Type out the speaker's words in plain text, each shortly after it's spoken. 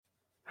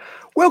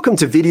Welcome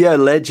to Video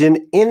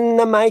Legend in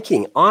the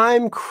Making.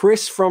 I'm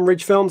Chris from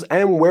Ridge Films,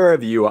 and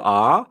wherever you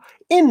are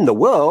in the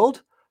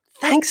world,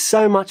 thanks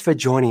so much for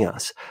joining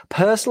us.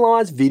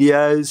 Personalized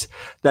videos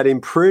that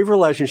improve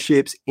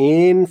relationships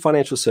in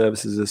financial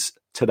services is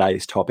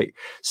today's topic.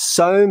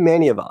 So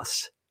many of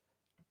us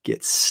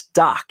get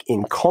stuck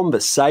in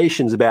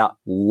conversations about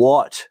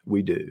what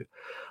we do.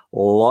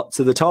 Lots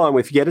of the time,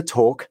 we forget to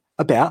talk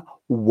about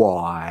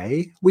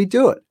why we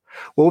do it.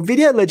 Well,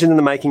 Video Legend in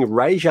the Making,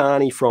 Ray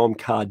Jani from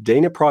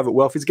Cardina Private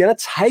Wealth is going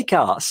to take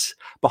us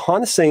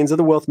behind the scenes of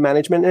the wealth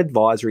management and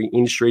advisory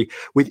industry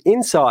with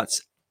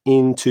insights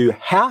into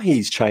how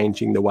he's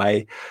changing the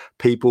way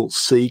people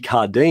see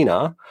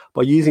Cardina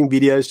by using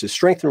videos to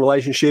strengthen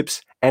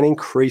relationships and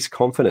increase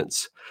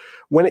confidence.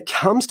 When it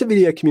comes to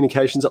video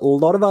communications, a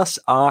lot of us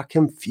are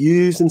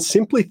confused and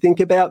simply think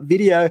about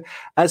video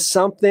as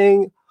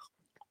something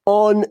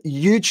on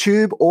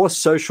YouTube or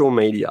social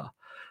media.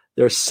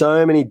 There are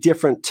so many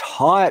different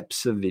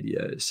types of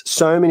videos,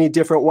 so many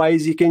different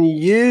ways you can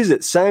use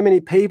it, so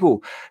many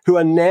people who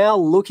are now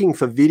looking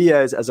for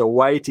videos as a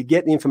way to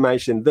get the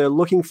information they're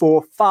looking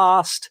for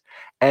fast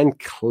and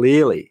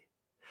clearly.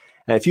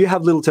 And if you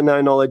have little to no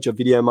knowledge of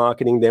video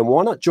marketing, then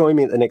why not join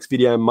me at the next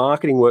video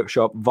marketing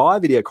workshop via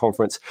video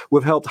conference?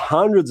 We've helped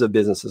hundreds of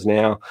businesses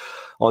now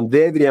on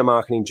their video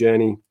marketing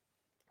journey,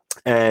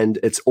 and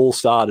it's all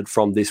started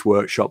from this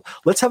workshop.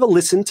 Let's have a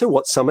listen to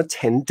what some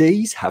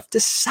attendees have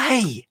to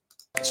say.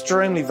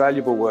 Extremely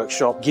valuable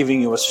workshop,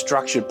 giving you a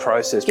structured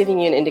process. Giving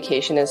you an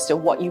indication as to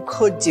what you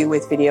could do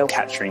with video.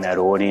 Capturing that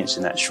audience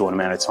in that short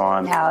amount of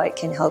time. How it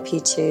can help you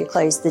to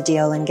close the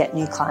deal and get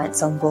new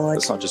clients on board.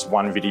 It's not just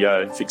one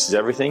video fixes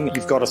everything.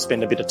 You've got to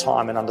spend a bit of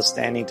time and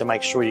understanding to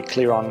make sure you're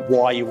clear on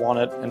why you want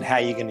it and how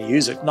you're going to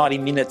use it. 90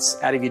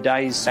 minutes out of your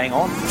day is staying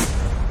on.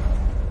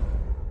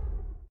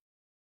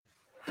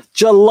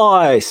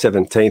 July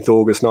 17th,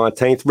 August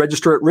 19th.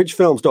 Register at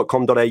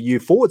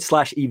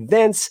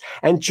ridgefilms.com.au/events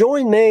and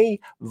join me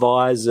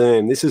via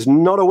Zoom. This is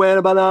not a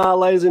webinar,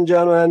 ladies and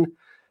gentlemen,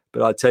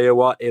 but I tell you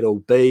what, it'll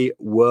be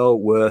well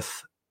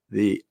worth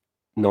the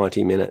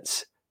 90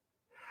 minutes.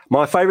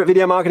 My favorite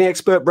video marketing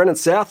expert, Brennan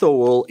Southall,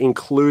 will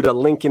include a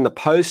link in the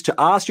post to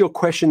ask your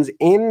questions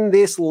in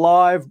this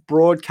live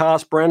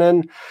broadcast.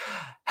 Brennan,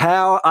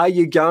 how are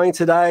you going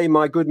today,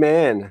 my good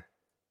man?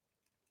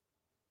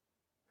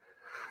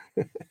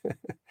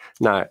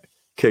 No,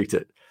 kicked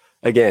it.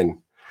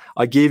 Again,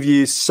 I give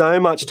you so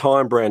much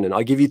time, Brandon.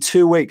 I give you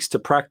 2 weeks to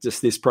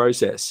practice this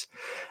process,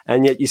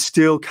 and yet you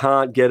still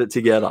can't get it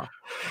together.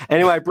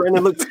 Anyway,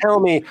 Brendan, look, tell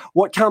me,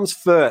 what comes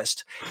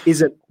first?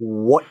 Is it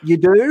what you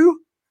do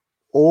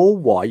or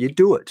why you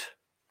do it?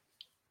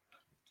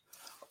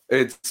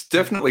 It's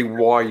definitely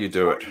why you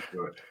do it.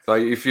 So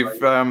if you've,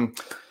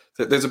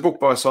 there's a book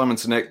by Simon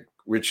Sinek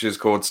which is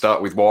called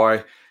Start With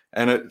Why.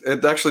 And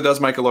it actually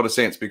does make a lot of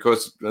sense,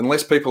 because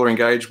unless people are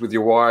engaged with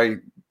your why,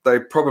 they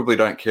probably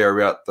don't care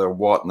about the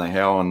what and the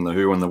how and the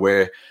who and the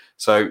where.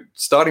 So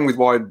starting with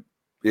why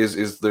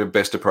is the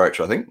best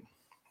approach, I think.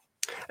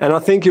 And I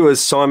think it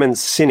was Simon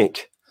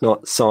Sinek,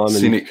 not Simon.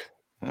 Sinek.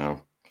 Oh.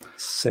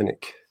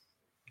 Sinek.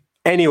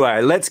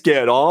 Anyway, let's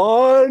get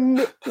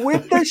on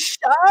with the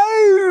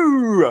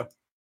show.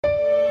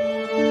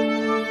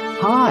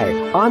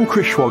 Hi, I'm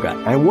Chris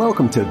Schwager, and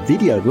welcome to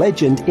Video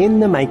Legend in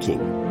the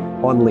Making.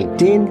 On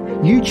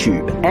LinkedIn,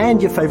 YouTube,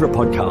 and your favorite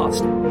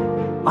podcast.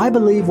 I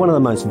believe one of the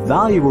most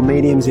valuable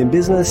mediums in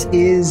business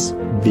is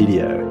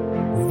video.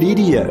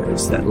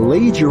 Videos that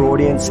lead your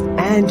audience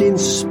and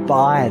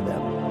inspire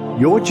them.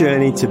 Your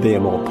journey to be a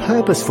more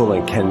purposeful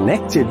and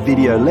connected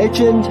video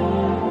legend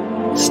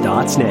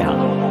starts now.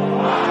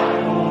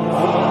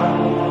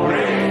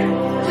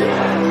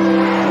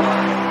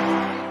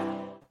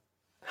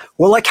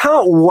 Well, I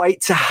can't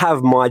wait to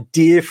have my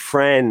dear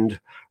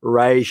friend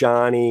Ray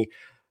Jani,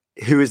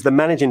 who is the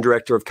managing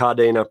director of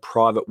Cardina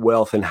Private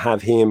Wealth, and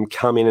have him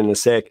come in a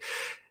sec.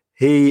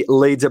 He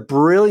leads a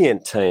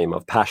brilliant team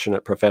of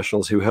passionate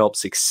professionals who help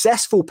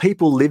successful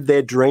people live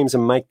their dreams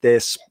and make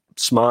their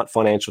smart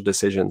financial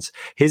decisions.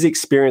 His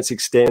experience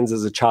extends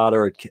as a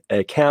chartered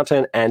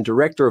accountant and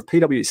director of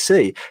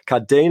PwC.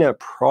 Cardina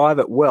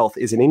Private Wealth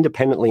is an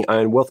independently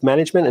owned wealth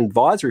management and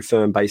advisory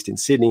firm based in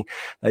Sydney.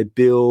 They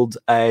build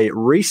a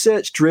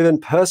research-driven,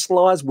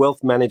 personalised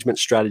wealth management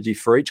strategy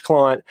for each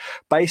client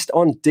based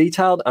on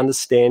detailed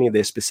understanding of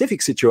their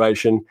specific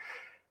situation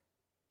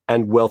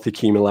and wealth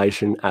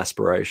accumulation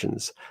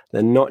aspirations.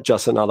 They're not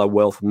just another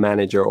wealth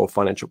manager or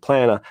financial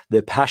planner.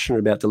 They're passionate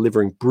about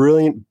delivering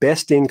brilliant,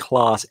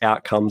 best-in-class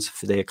outcomes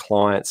for their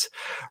clients.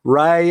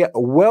 Ray,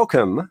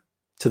 welcome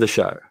to the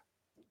show.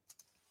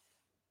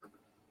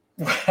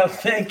 Well,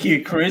 thank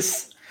you,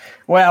 Chris.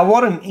 Wow,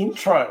 what an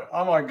intro.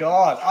 Oh, my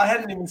God. I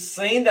hadn't even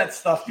seen that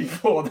stuff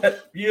before,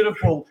 that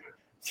beautiful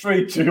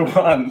 3, 2,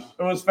 1.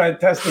 It was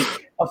fantastic.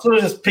 I sort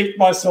of just picked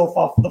myself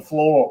off the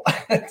floor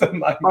at the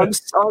moment.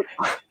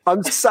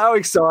 I'm so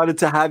excited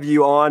to have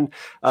you on.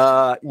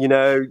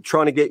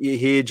 Trying to get you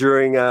here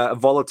during a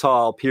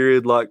volatile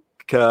period like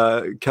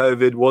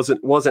COVID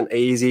wasn't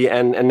easy,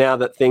 and now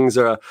that things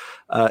are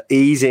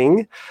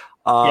easing,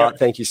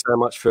 Thank you so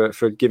much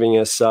for giving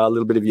us a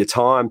little bit of your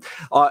time.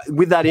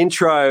 With that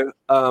intro,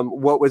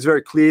 what was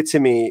very clear to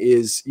me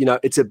is,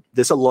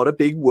 there's a lot of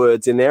big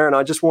words in there, and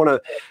I just want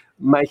to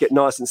make it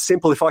nice and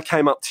simple. If I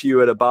came up to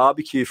you at a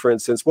barbecue, for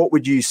instance, what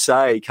would you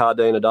say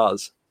Cardena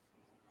does?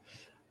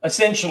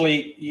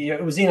 Essentially,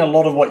 it was in a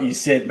lot of what you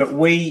said, but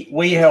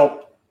we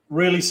help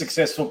really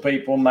successful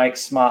people make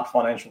smart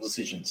financial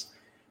decisions.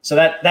 So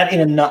that in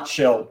a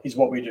nutshell is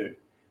what we do.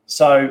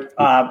 So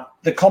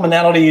the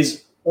commonality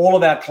is all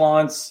of our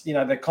clients,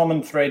 the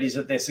common thread is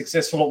that they're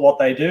successful at what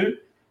they do,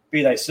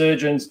 be they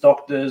surgeons,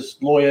 doctors,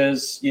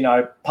 lawyers,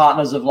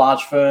 partners of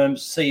large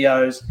firms,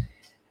 CEOs,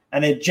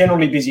 and they're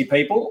generally busy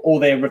people, or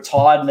they're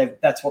retired and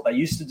that's what they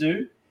used to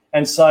do.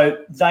 And so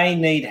they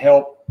need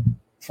help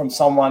from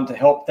someone to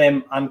help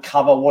them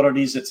uncover what it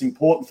is that's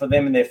important for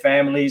them and their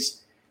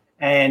families,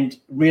 and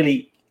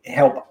really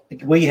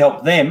we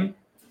help them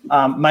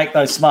make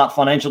those smart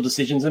financial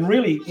decisions and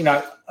really,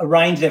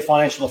 arrange their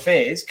financial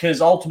affairs,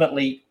 because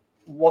ultimately,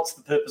 what's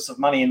the purpose of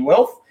money and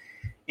wealth?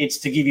 It's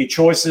to give you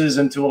choices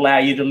and to allow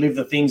you to live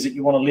the things that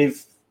you want to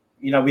live,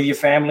 with your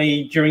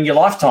family during your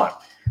lifetime.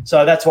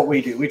 So that's what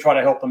we do. We try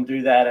to help them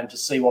do that and to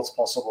see what's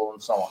possible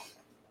and so on.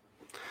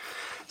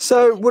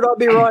 So would I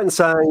be right in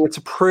saying it's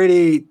a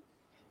pretty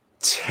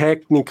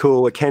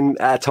technical, it can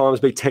at times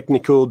be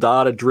technical,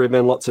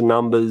 data-driven, lots of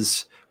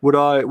numbers? Would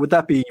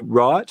that be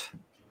right?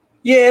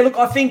 Yeah, look,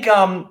 I think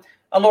a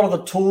lot of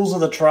the tools of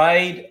the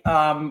trade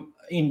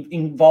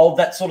involve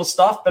that sort of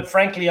stuff. But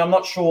frankly, I'm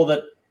not sure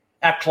that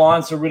our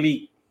clients are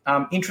really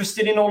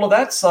interested in all of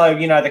that. So,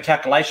 the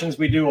calculations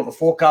we do or the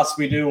forecasts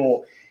we do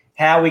or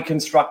how we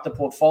construct the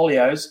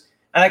portfolios.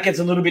 And that gets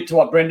a little bit to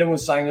what Brendan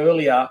was saying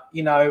earlier.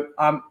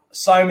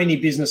 So many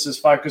businesses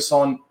focus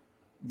on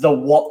the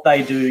what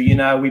they do.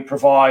 We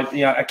provide,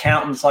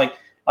 accountants. Like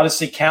I just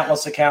see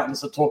countless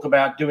accountants that talk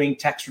about doing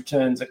tax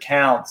returns,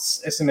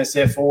 accounts,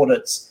 SMSF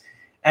audits.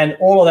 And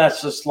all of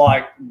that's just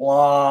like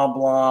blah,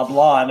 blah,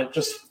 blah. And it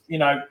just,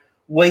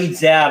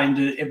 weeds out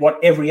into what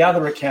every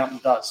other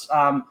accountant does.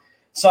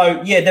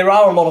 So, there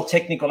are a lot of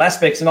technical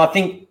aspects. And I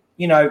think,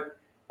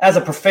 as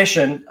a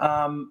profession,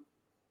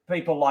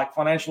 people like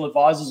financial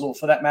advisors, or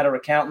for that matter,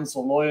 accountants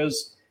or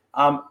lawyers,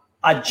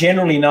 are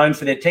generally known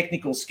for their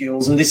technical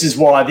skills. And this is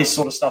why this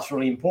sort of stuff's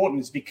really important,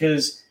 is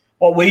because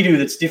what we do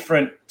that's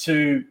different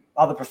to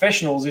other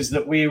professionals is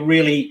that we're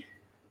really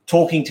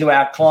talking to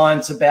our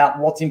clients about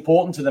what's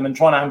important to them and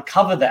trying to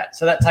uncover that.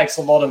 So that takes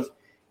a lot of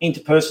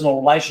interpersonal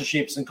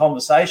relationships and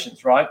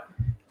conversations, right?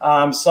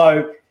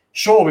 So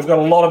sure, we've got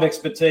a lot of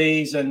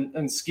expertise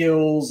and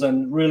skills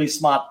and really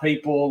smart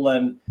people.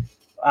 And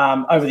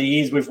over the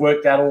years, we've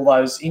worked out all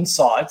those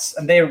insights,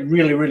 and they're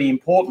really, really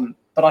important.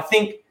 But I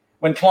think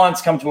when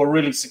clients come to a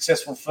really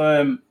successful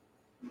firm,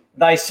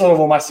 they sort of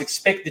almost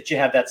expect that you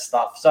have that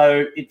stuff.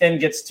 So it then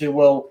gets to,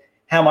 well,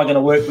 how am I going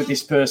to work with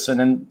this person?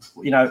 And,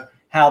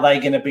 how are they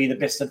going to be the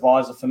best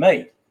advisor for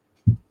me?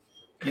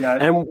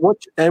 And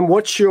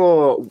what's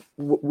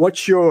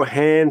your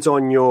hands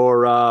on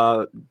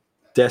your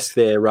desk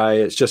there,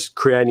 Ray? It's just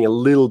creating a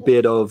little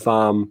bit of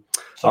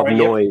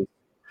noise.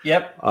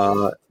 Yep.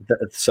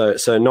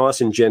 So nice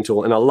and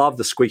gentle, and I love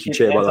the squeaky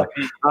chair, by the way.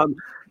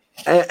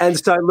 And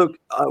so, look,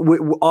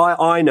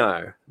 I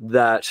know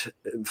that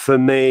for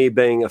me,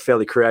 being a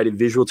fairly creative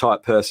visual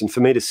type person, for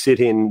me to sit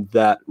in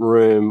that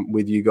room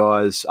with you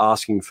guys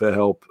asking for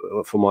help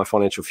for my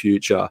financial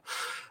future,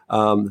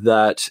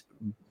 that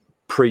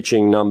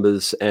preaching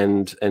numbers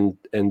and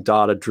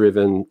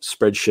data-driven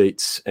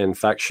spreadsheets and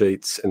fact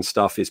sheets and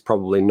stuff is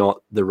probably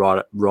not the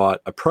right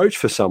approach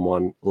for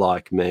someone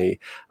like me,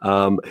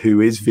 who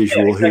is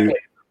visual,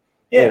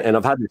 and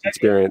I've had this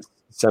experience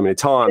so many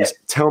times.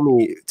 Tell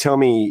me,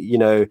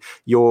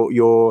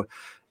 you're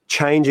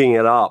changing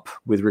it up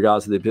with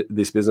regards to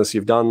this business.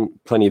 You've done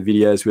plenty of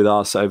videos with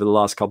us over the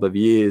last couple of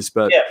years,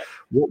 but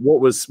what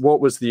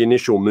was the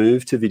initial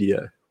move to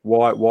video?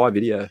 Why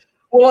video?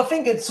 Well, I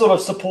think it's sort of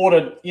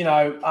supported,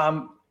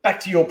 back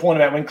to your point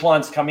about when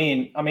clients come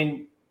in. I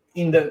mean,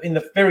 in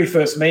the very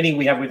first meeting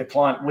we have with a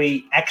client,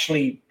 we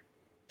actually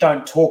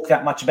don't talk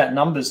that much about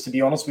numbers, to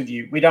be honest with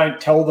you. We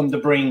don't tell them to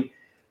bring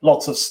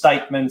lots of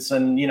statements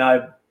and,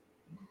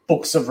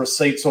 books of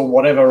receipts or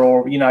whatever,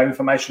 or,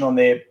 information on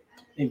their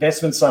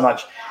investments so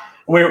much.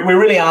 We're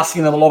really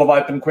asking them a lot of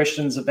open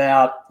questions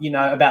about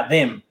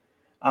them.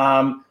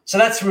 So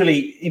that's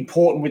really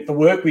important with the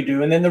work we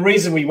do. And then the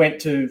reason we went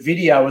to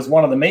video as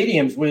one of the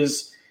mediums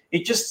was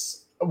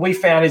we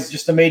found is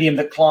just a medium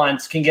that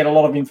clients can get a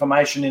lot of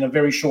information in a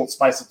very short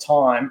space of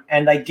time,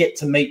 and they get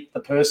to meet the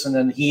person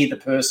and hear the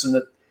person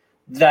that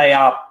they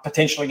are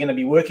potentially going to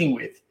be working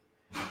with.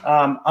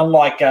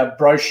 Unlike a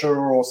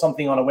brochure or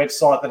something on a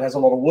website that has a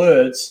lot of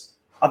words,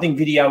 I think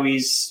video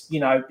is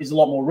a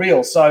lot more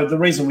real. So the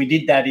reason we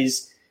did that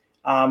is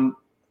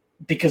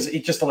because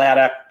it just allowed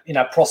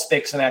our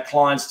prospects and our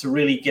clients to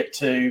really get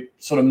to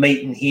sort of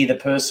meet and hear the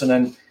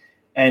person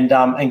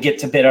and get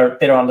to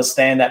better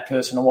understand that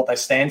person and what they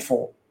stand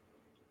for.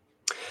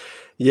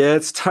 Yeah,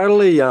 it's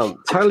totally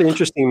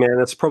interesting, man.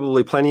 It's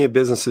probably plenty of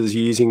businesses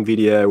using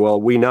video.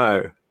 Well, we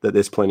know that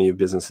there's plenty of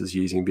businesses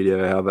using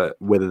video. However,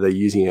 whether they're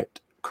using it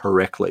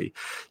correctly,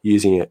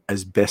 using it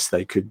as best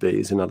they could be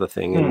is another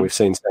thing. And we've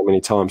seen so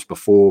many times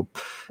before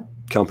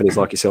companies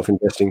like yourself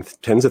investing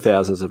tens of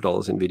thousands of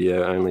dollars in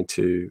video only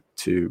to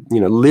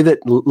limit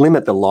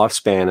the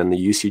lifespan and the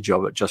usage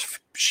of it just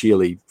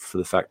sheerly for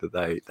the fact that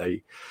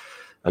they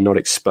are not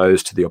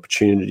exposed to the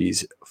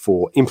opportunities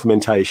for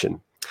implementation,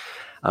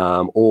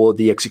 or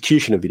the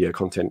execution of video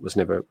content was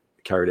never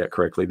carried out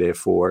correctly.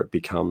 Therefore, it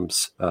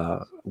becomes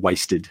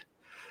wasted.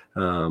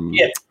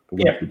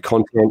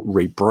 Content,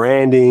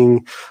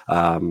 rebranding,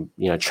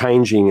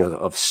 changing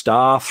of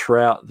staff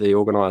throughout the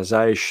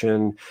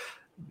organization.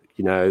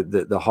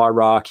 The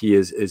hierarchy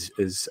is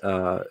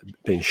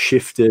been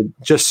shifted.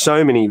 Just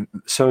so many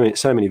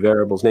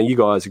variables. Now you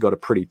guys have got a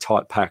pretty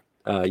tight packed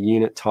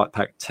tight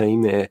packed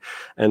team there,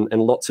 and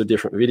lots of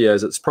different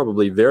videos. It's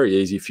probably very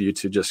easy for you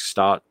to just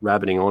start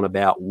rabbiting on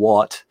about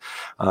what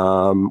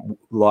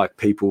like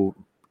people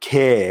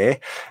care,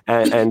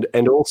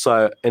 and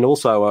also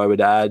I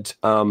would add.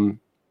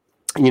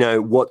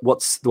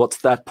 What's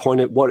that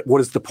point of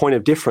what is the point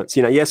of difference?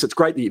 Yes, it's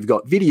great that you've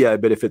got video,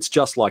 but if it's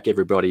just like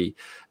everybody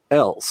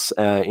else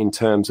in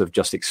terms of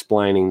just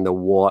explaining the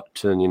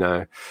what and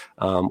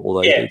all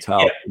those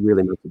details, it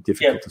really makes it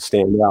difficult to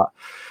stand out.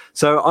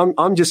 So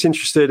I'm just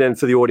interested, and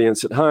for the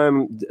audience at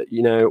home,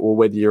 or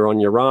whether you're on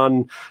your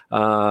run,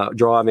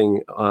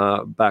 driving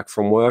back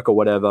from work or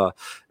whatever,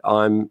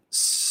 I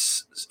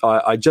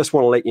just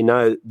want to let you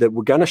know that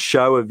we're going to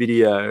show a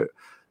video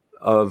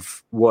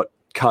of what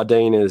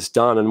Cardine has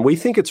done, and we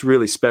think it's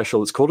really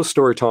special. It's called a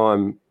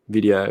Storytime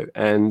video,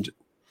 and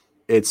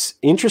it's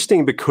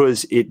interesting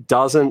because it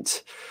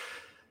doesn't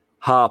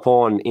harp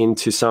on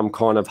into some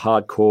kind of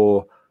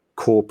hardcore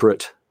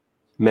corporate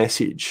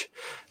message.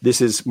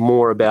 This is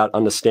more about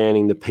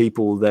understanding the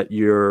people that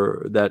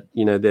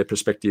their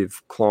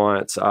prospective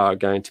clients are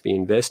going to be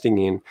investing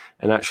in,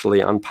 and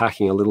actually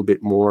unpacking a little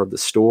bit more of the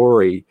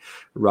story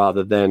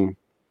rather than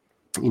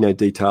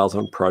details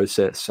on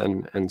process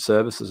and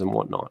services and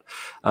whatnot.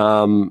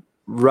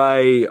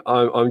 Ray,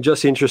 I'm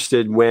just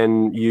interested,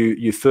 when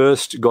you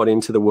first got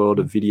into the world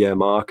of video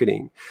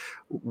marketing,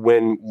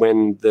 when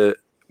it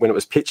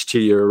was pitched to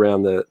you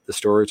around the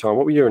Storytime,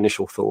 what were your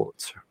initial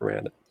thoughts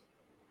around it?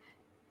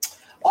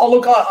 Oh,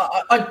 look,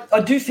 I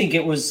do think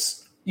it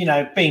was,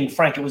 being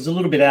frank, it was a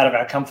little bit out of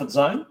our comfort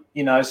zone,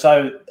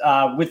 so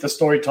with the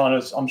Storytime,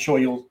 as I'm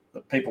sure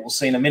people will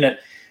see in a minute,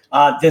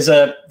 there's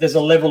a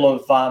level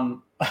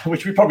of,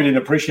 which we probably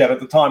didn't appreciate at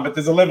the time, but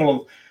there's a level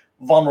of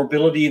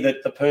vulnerability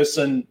that the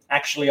person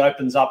actually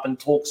opens up and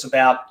talks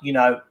about,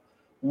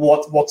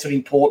 what's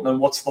important and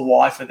what's the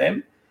why for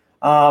them.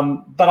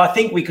 But I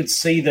think we could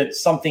see that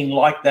something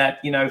like that,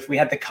 if we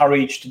had the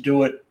courage to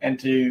do it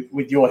and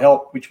with your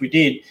help, which we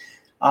did,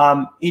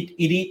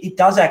 it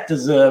does act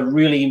as a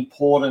really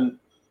important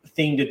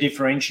thing to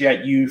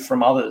differentiate you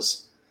from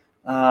others.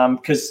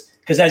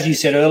 Because as you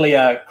said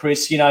earlier,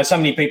 Chris, so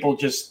many people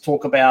just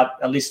talk about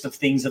a list of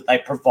things that they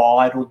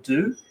provide or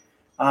do,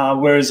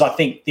 whereas I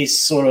think this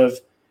sort of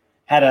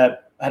had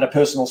a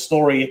personal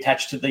story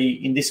attached to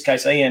in this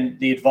case, Ian,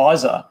 the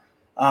advisor,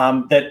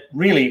 that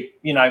really,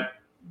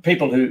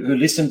 people who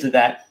listened to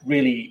that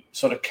really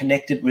sort of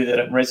connected with it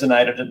and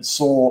resonated and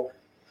saw,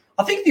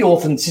 I think, the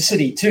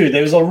authenticity too.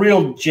 There was a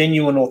real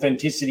genuine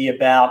authenticity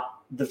about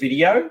the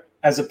video,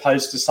 as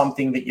opposed to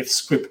something that you've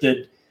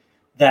scripted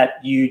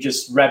that you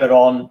just rabbit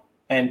on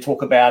and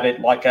talk about it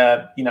like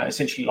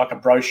essentially like a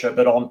brochure,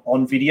 but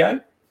on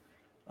video.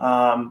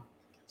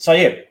 So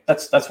yeah,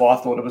 that's why I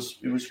thought it was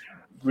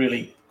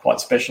really quite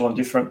special and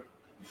different.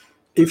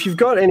 If you've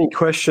got any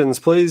questions,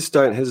 please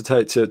don't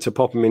hesitate to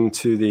pop them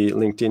into the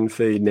LinkedIn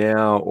feed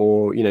now,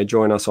 or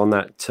join us on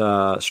that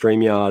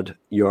StreamYard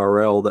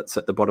URL that's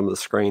at the bottom of the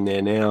screen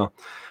there now.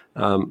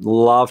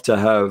 Love to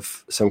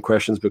have some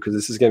questions, because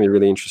this is going to be a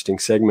really interesting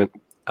segment.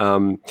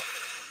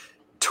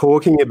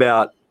 Talking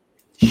about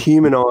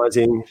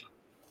humanizing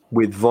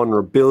with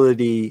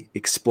vulnerability,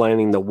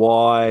 explaining the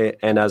why,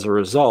 and as a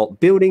result,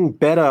 building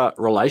better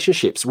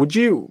relationships. Would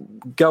you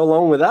go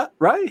along with that,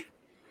 Ray?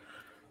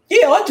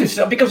 Yeah, I do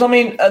so, because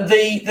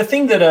the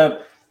thing that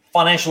a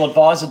financial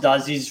advisor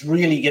does is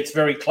really gets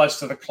very close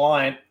to the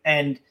client,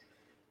 and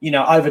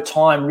over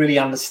time really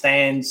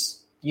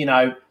understands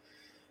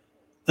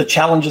the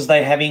challenges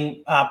they're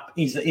having,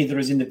 either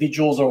as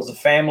individuals or as a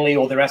family,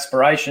 or their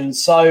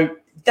aspirations. So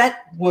that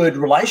word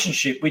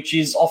relationship, which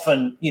is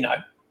often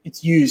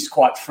it's used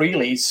quite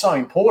freely, is so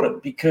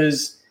important,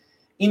 because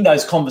in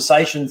those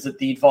conversations that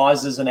the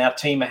advisors and our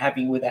team are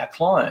having with our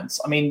clients,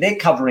 they're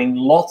covering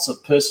lots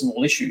of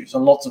personal issues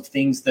and lots of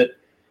things that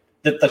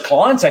the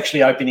client's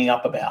actually opening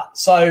up about.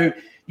 So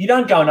you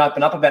don't go and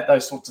open up about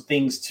those sorts of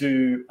things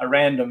to a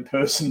random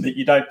person that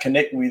you don't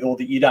connect with or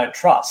that you don't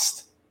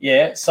trust.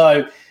 Yeah.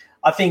 So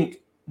I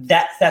think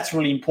that's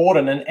really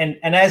important.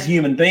 And as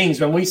human beings,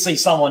 when we see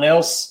someone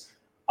else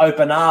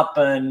open up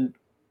and,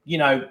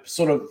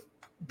 sort of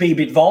be a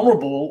bit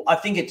vulnerable, I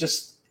think it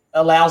just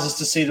allows us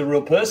to see the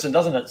real person,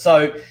 doesn't it?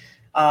 So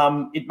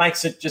it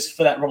makes it, just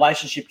for that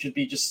relationship, to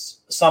be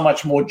just so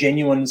much more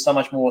genuine, so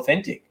much more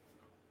authentic.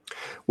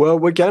 Well,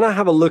 we're going to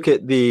have a look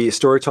at the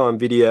Storytime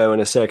video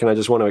in a second. I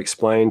just want to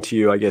explain to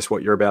you, I guess,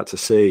 what you're about to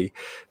see,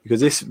 because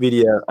this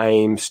video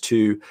aims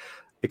to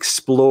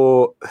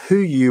explore who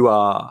you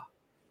are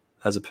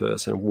as a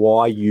person,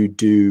 why you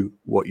do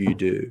what you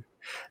do.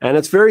 And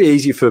it's very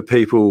easy for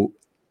people,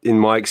 in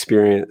my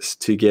experience,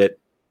 to get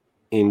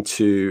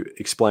into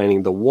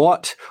explaining the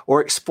what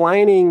or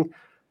explaining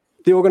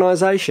the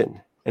organization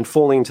and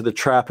falling into the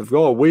trap of,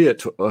 oh, we at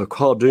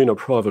Carduna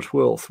Private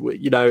Wealth,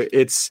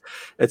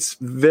 it's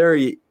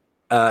very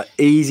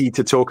easy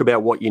to talk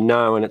about what you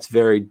know, and it's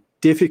very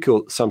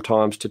difficult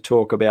sometimes to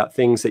talk about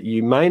things that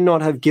you may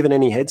not have given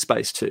any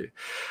headspace to.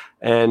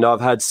 And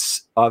I've had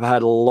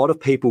a lot of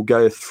people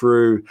go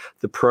through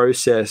the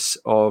process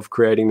of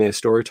creating their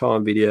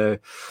Storytime video,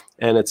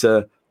 and it's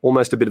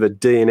almost a bit of a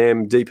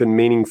D&M, deep and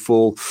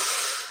meaningful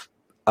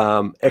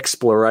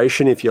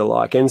exploration, if you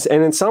like, and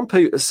in some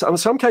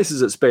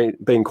cases it's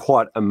been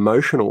quite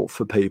emotional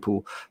for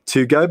people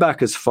to go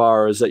back as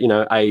far as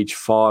age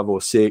 5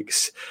 or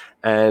 6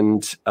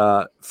 and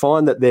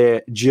find that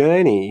their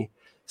journey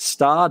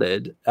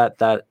started at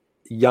that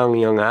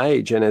young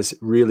age and has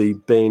really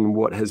been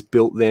what has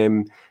built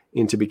them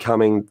into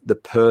becoming the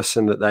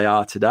person that they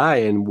are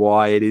today, and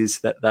why it is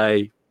that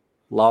they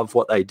love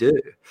what they do.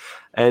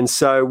 And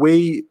so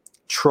we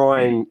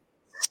try and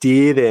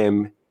steer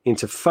them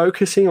into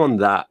focusing on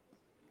that,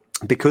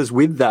 because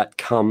with that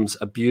comes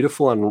a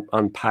beautiful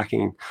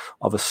unpacking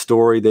of a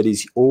story that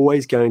is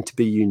always going to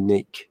be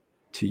unique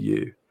to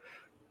you.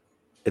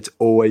 It's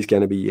always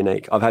going to be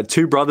unique. I've had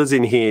 2 brothers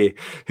in here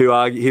who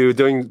are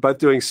both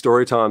doing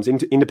story times,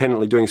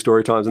 independently doing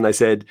story times, and they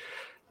said,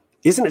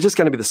 isn't it just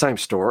going to be the same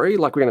story?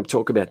 Like, we're going to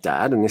talk about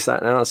dad and this,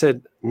 that. And I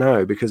said,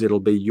 no, because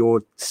it'll be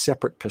your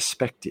separate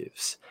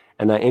perspectives.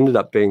 And they ended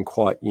up being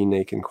quite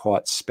unique and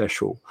quite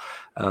special,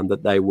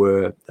 that they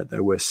were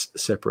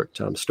separate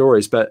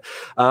stories. But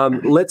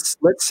let's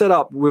set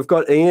up. We've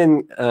got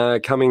Ian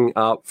coming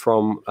up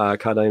from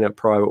Carduna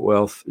Private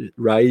Wealth.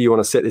 Ray, you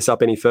want to set this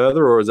up any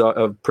further, or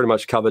I've pretty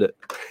much covered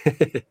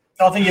it?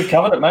 I think you've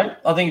covered it, mate.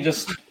 I think you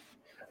just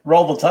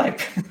roll the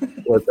tape.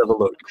 Let's have a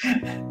look.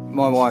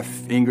 My wife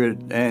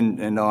Ingrid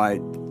and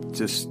I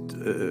just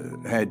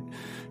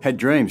had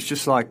dreams,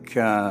 just like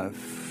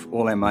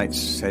all our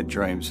mates had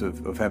dreams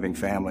of having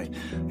family.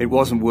 It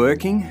wasn't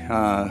working,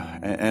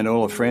 and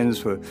all our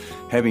friends were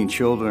having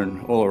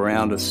children all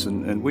around us,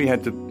 and we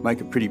had to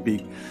make a pretty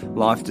big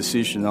life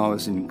decision. I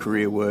was in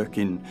career work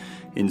in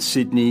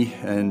Sydney,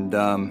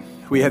 and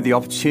we had the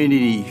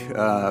opportunity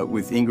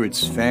with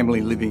Ingrid's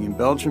family living in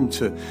Belgium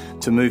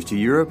to move to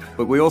Europe.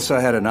 But we also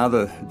had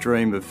another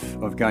dream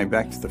of going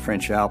back to the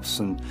French Alps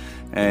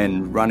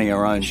and running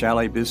our own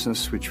chalet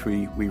business, which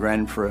we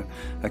ran for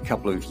a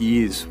couple of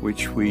years,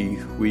 which we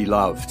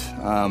loved.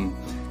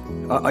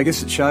 I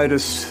guess it showed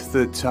us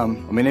that,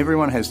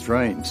 everyone has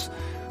dreams.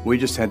 We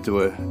just had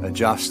to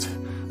adjust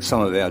some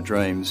of our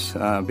dreams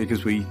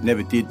because we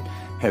never did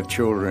have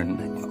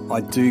children. I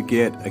do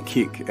get a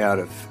kick out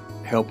of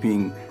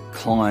helping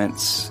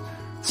clients'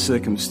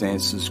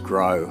 circumstances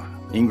grow.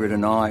 Ingrid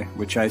and I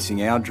were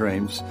chasing our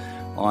dreams.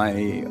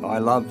 I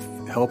love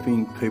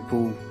helping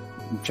people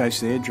chase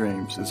their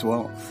dreams as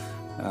well.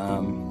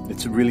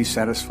 It's a really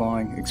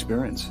satisfying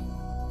experience.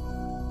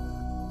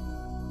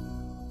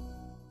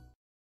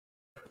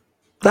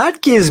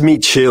 That gives me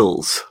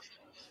chills.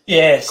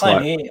 Yeah,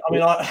 same here.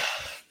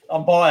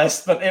 I'm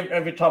biased, but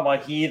every time I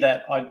hear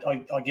that,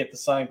 I get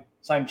the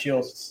same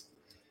chills.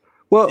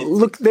 Well,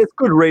 look, there's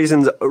good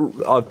reasons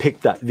I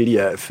picked that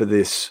video for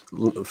this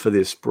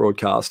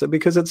broadcaster,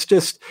 because it's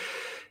just,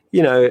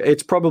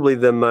 it's probably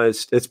the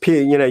most,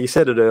 you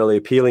said it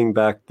earlier, peeling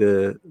back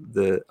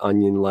the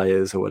onion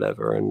layers or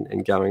whatever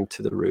and going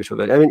to the root of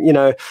it.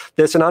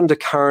 There's an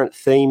undercurrent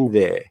theme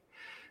there,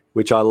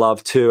 which I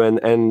love too.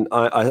 And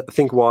I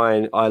think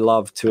why I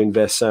love to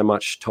invest so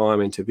much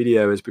time into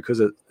video is because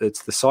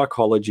it's the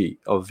psychology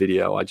of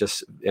video I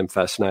just am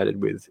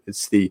fascinated with.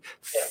 It's the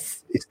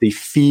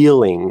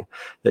feeling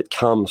that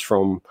comes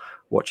from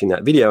watching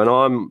that video. And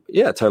I'm,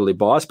 totally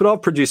biased, but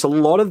I've produced a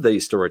lot of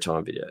these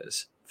Storytime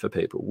videos for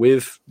people.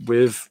 We've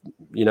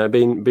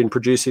been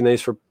producing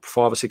these for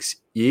 5 or 6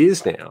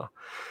 years now.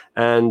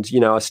 And,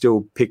 I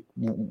still pick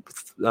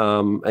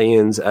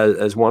Ian's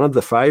as one of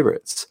the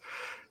favorites.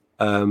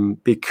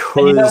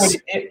 Because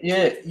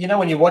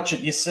when you watch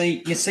it, you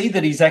see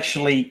that he's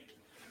actually,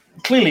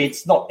 clearly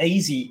it's not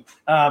easy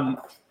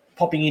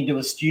popping into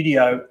a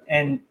studio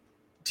and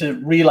to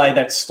relay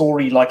that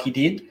story like he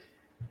did,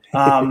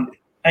 and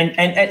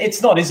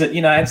it's not, is it?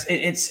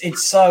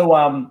 It's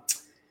so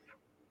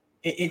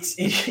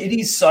it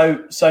is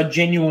so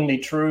genuinely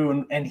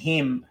true and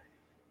him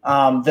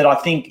that I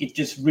think it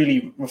just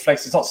really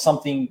reflects. It's not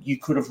something you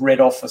could have read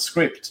off a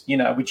script,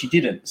 which he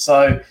didn't.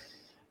 So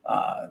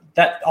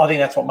that, I think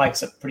that's what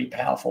makes it pretty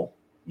powerful,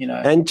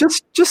 And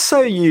just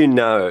so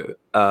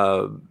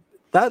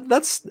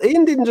that's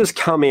Ian didn't just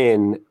come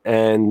in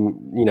and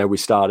we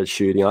started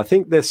shooting. I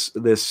think we've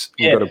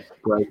got to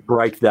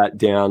break that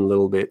down a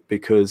little bit,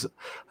 because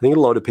I think a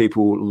lot of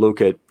people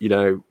look at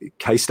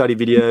case study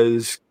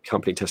videos,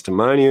 company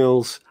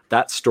testimonials,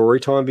 that story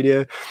time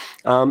video,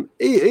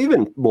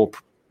 even more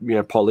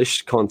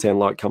polished content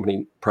like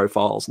company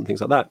profiles and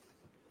things like that,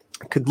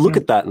 could look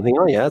at that and think,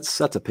 oh yeah, that's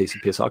a piece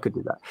of piss. I could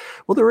do that.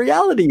 Well, the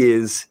reality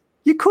is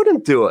you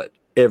couldn't do it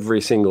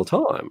every single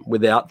time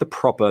without the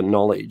proper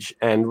knowledge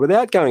and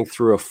without going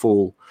through a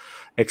full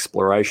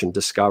exploration,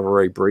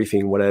 discovery,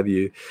 briefing, whatever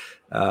you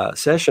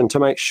session to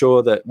make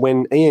sure that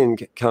when Ian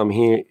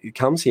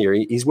comes here,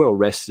 he's well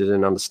rested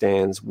and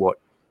understands what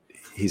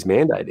his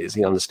mandate is.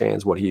 He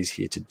understands what he's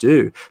here to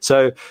do.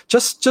 So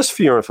just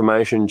for your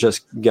information,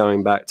 just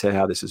going back to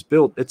how this is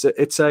built,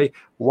 it's a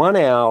 1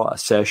 hour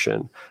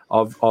session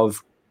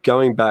of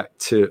going back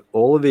to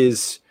all of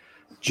his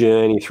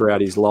journey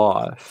throughout his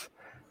life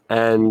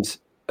and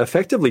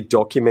effectively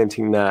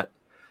documenting that,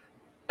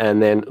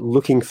 and then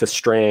looking for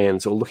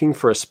strands or looking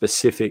for a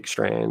specific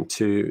strand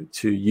to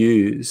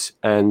use,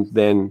 and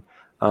then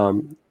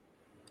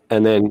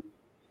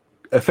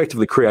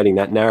effectively creating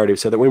that narrative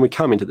so that when we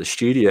come into the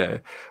studio,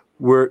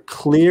 we're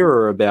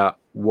clearer about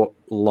what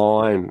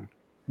line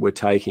we're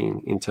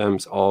taking in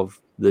terms of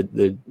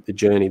the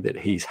journey that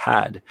he's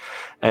had.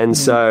 And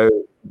so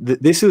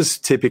this is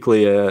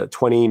typically a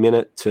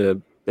 20-minute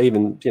to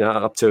even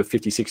up to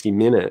 50, 60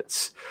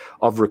 minutes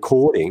of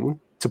recording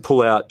to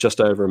pull out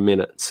just over a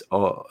minute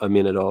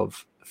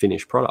of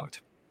finished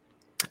product.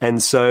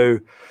 And so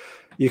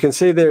you can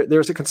see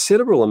there's a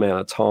considerable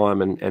amount of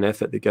time and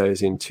effort that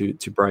goes into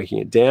breaking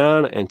it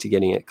down and to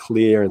getting it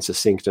clear and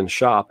succinct and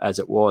sharp as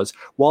it was,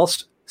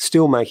 whilst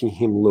still making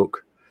him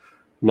look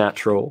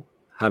natural,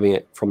 having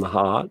it from the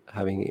heart,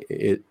 having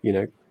it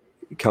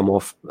come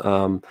off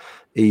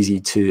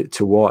easy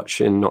to watch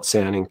and not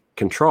sounding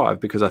contrived,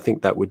 because I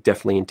think that would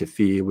definitely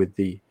interfere with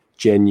the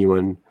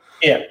genuine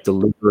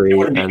delivery. It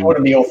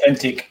wouldn't be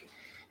authentic.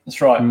 That's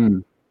right.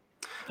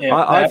 Yeah,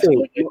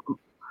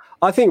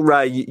 I think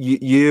Ray,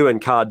 you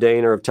and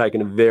Cardina have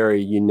taken a very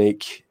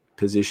unique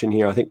position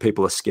here. I think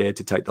people are scared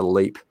to take the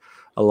leap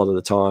a lot of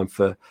the time.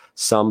 For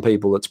some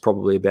people, it's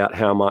probably about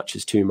how much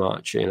is too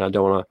much, and I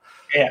don't want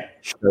to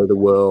show the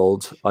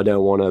world. I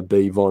don't want to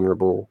be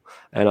vulnerable.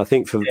 And I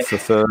think for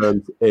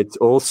firms, it's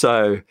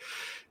also,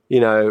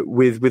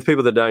 with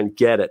people that don't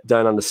get it,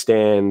 don't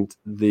understand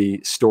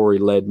the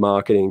story-led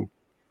marketing,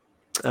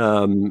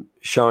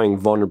 showing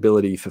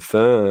vulnerability for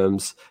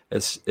firms,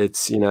 it's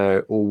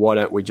well, why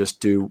don't we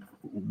just do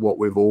what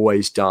we've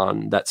always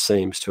done that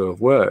seems to have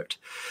worked?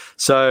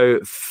 So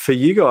for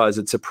you guys,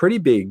 it's a pretty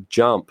big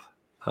jump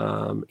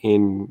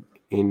in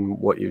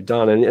what you've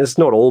done, and it's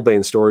not all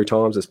been story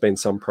times. There's been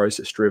some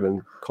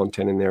process-driven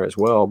content in there as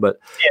well. But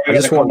we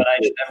got a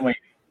combination, haven't we?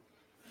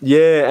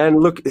 Yeah,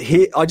 and look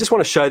here, I just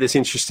want to show this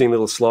interesting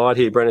little slide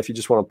here, Brent, if you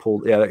just want to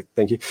pull. Yeah,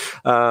 thank you.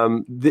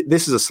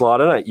 This is a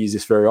slide. I don't use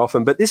this very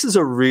often, but this is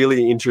a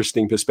really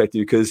interesting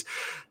perspective because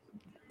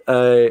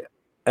I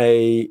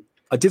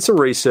did some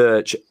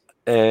research,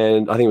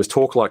 and I think it was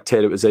Talk Like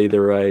TED. It was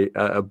either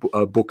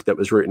a book that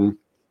was written.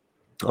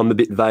 I'm a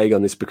bit vague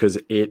on this because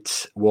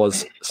it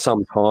was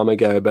some time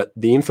ago, but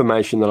the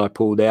information that I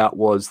pulled out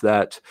was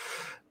that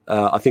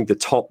I think the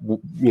top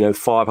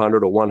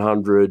 500 or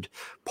 100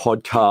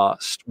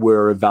 podcasts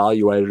were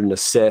evaluated and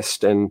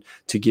assessed, and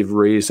to give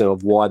reason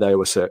of why they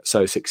were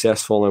so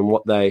successful. And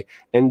what they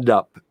ended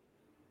up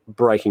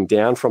breaking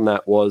down from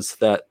that was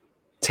that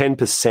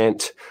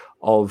 10%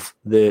 of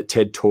the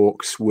TED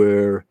Talks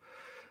were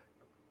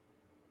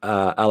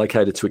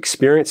allocated to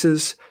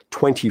experiences,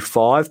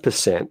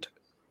 25%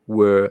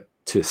 were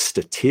to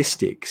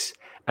statistics,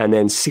 and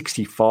then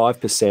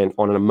 65%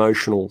 on an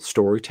emotional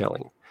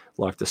storytelling,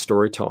 like the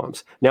story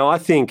times. Now, I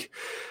think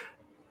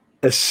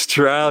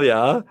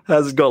Australia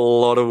has got a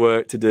lot of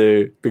work to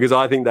do, because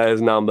I think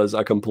those numbers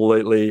are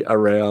completely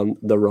around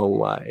the wrong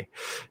way,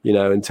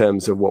 in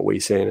terms of what we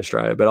see in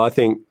Australia. But I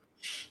think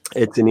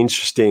it's an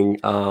interesting.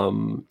 In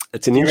our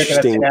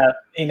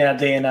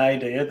DNA,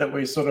 do you, that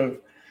we're sort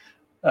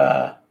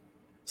of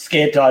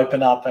scared to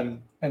open up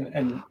and.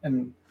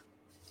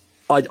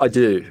 I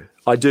do.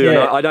 Yeah, and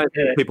I don't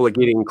think people are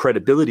giving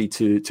credibility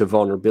to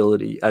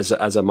vulnerability as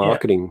a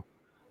marketing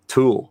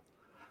tool.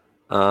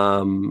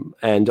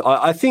 And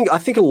I think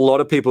a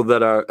lot of people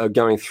that are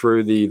going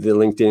through the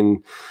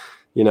LinkedIn,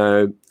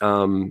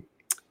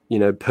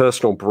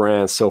 personal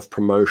brand,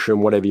 self-promotion,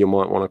 whatever you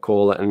might want to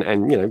call it,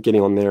 and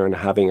getting on there and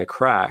having a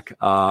crack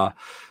are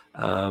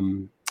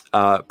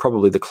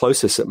probably the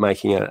closest at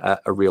making a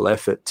real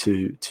effort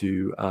to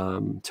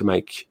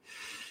make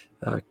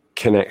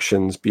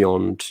connections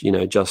beyond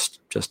just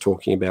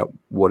talking about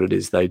what it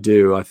is they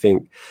do. I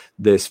think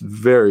there's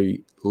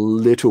very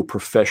little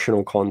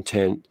professional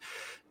content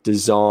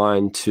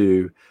designed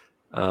to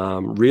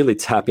really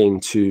tap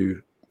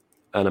into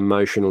an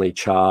emotionally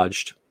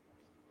charged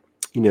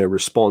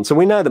response. And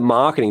we know that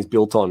marketing is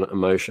built on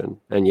emotion,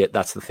 and yet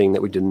that's the thing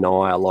that we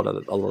deny a lot of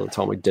the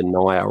time. We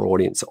deny our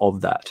audience of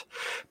that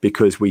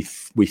because we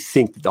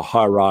think that the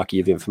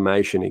hierarchy of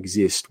information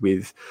exists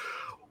with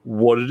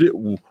what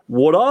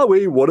are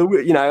we? What are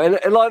we? You know,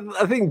 and like,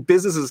 I think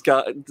businesses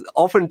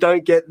often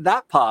don't get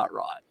that part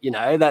right. You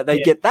know, that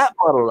they get that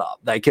muddled up.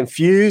 They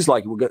confuse,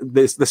 like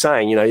there's the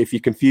saying, you know, if you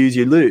confuse,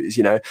 you lose.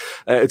 You know,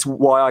 it's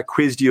why I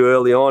quizzed you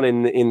early on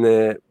in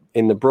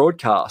the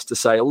broadcast to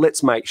say,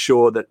 let's make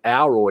sure that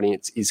our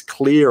audience is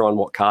clear on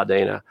what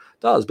Cardena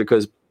does,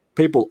 because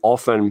people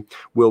often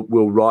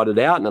will write it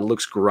out and it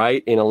looks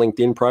great in a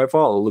LinkedIn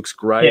profile. It looks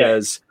great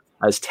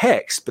as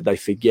text, but they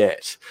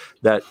forget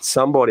that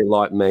somebody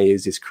like me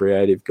is this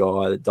creative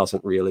guy that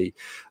doesn't really,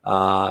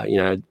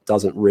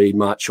 doesn't read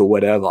much or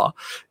whatever,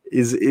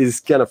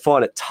 is going to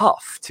find it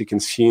tough to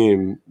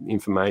consume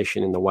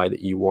information in the way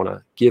that you want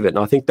to give it. And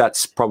I think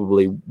that's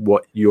probably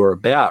what you're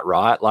about,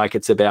 right? Like,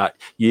 it's about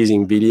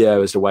using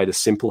video as a way to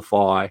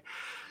simplify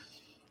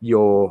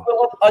your...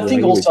 Well, I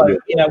think also,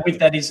 you know, with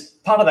that is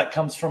part of that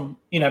comes from,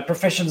 you know,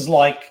 professions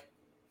like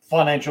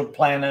financial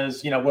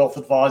planners, you know, wealth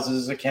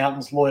advisors,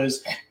 accountants,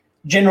 lawyers.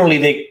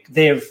 Generally,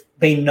 they've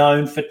been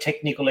known for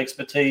technical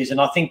expertise, and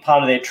I think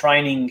part of their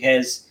training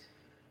has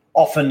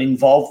often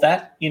involved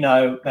that, you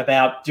know,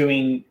 about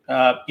doing,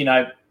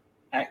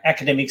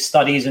 academic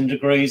studies and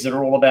degrees that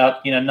are all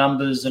about, you know,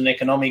 numbers and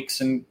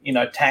economics and, you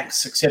know,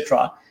 tax,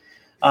 etc.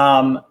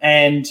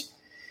 And,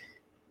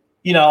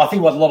 you know, I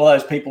think what a lot of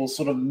those people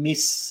sort of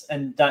miss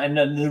and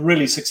the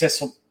really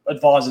successful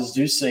advisors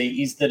do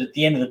see is that at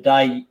the end of the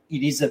day,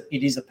 it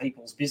is a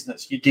people's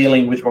business. You're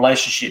dealing with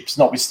relationships,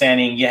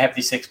 notwithstanding you have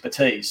this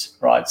expertise,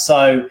 right?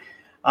 So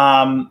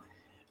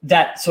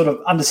that sort of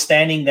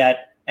understanding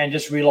that and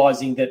just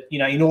realizing that, you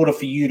know, in order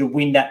for you to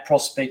win that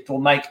prospect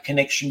or make a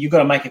connection, you've got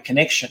to make a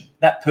connection.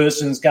 That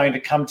person's going to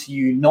come to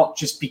you not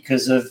just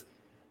because of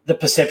the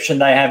perception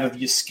they have of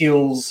your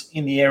skills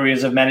in the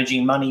areas of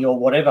managing money or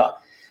whatever,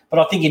 but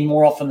I think in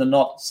more often than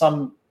not,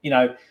 some, you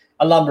know,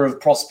 a number of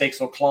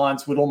prospects or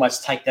clients would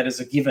almost take that as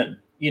a given,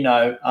 you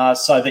know,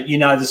 so that you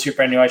know the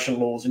superannuation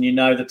laws and you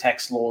know the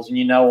tax laws and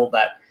you know all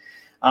that.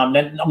 I'm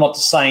not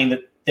just saying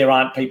that there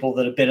aren't people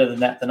that are better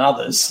than that than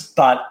others,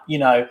 but, you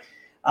know,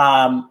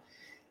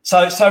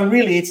 so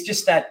really it's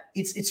just that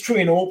it's true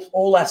in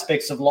all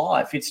aspects of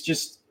life. It's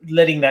just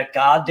letting that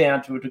guard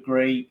down to a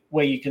degree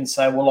where you can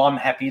say, well, I'm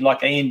happy,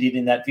 like Ian did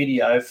in that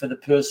video, for the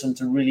person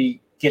to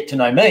really get to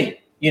know me,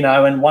 you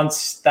know, and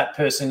once that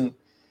person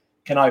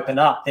can open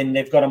up, then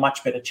they've got a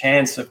much better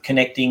chance of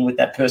connecting with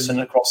that person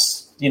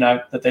across, you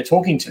know, that they're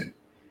talking to.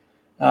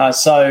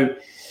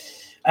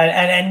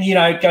 And you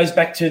know, it goes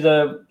back to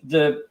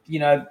the you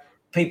know,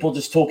 people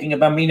just talking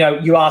about, you know,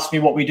 you asked me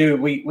what we do.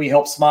 We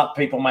help smart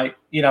people make,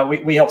 you know,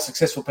 we help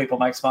successful people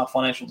make smart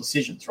financial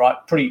decisions, right?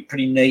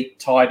 Pretty neat,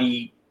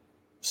 tidy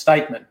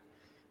statement.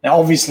 Now,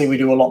 obviously, we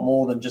do a lot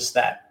more than just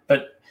that,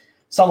 but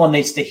someone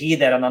needs to hear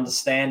that and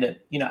understand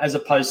it, you know, as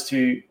opposed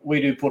to we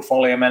do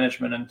portfolio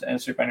management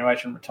and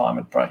superannuation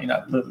retirement, you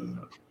know,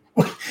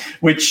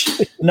 which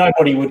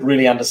nobody would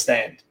really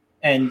understand.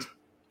 And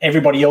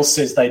everybody else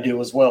says they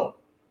do as well,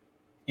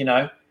 you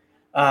know.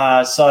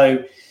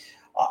 So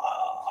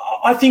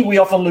I think we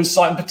often lose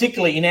sight, and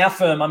particularly in our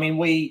firm, I mean,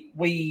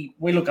 we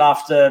look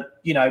after,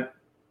 you know,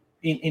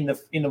 in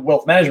the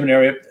wealth management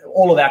area,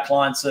 all of our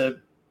clients are,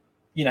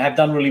 you know, have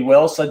done really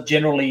well. So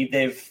generally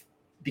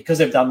because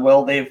they've done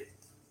well, they're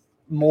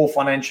more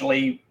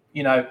financially,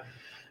 you know,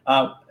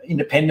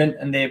 independent,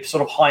 and they're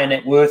sort of higher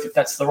net worth, if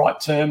that's the right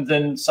term,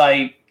 than,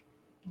 say,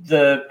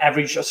 the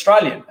average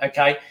Australian,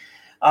 okay?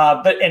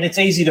 And it's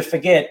easy to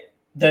forget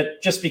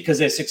that just because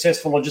they're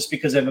successful or just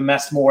because they've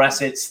amassed more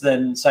assets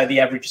than, say, the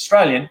average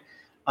Australian,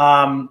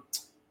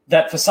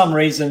 that for some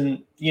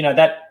reason, you know,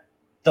 that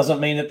doesn't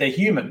mean that they're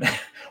human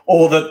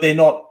or that they're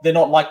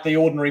not like the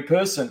ordinary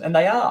person, and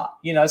they are,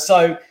 you know.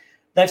 So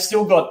they've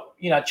still got,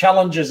 you know,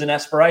 challenges and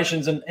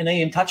aspirations, and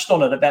Ian touched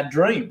on it about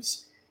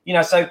dreams, you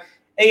know. So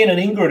Ian and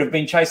Ingrid have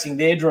been chasing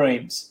their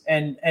dreams,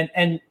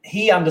 and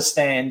he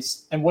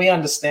understands, and we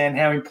understand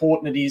how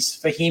important it is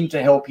for him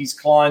to help his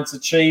clients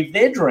achieve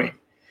their dream.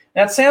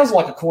 Now, it sounds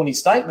like a corny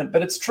statement,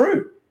 but it's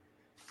true,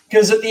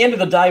 because at the end of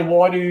the day,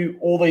 why do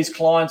all these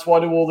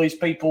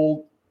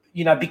people,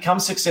 you know, become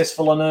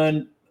successful and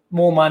earn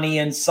more money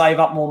and save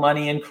up more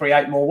money and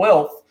create more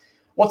wealth?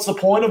 What's the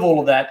point of all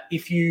of that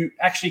if you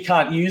actually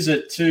can't use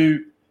it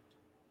to,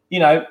 you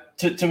know,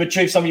 to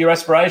achieve some of your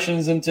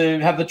aspirations and to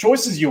have the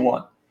choices you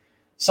want?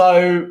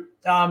 So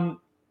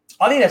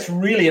I think that's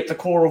really at the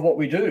core of what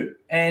we do.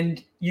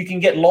 And you can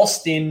get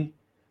lost in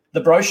the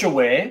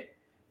brochureware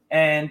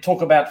and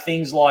talk about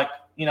things like,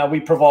 you know, we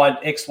provide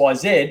X, Y,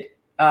 Z,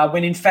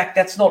 when in fact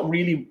that's not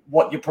really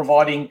what you're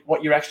providing.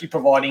 What you're actually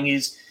providing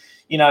is,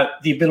 you know,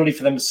 the ability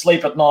for them to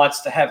sleep at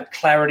nights, to have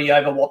clarity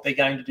over what they're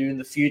going to do in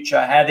the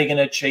future, how they're going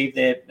to achieve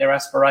their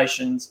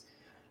aspirations,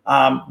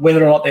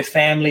 whether or not their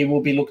family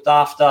will be looked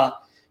after.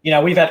 You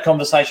know, we've had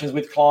conversations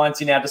with clients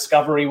in our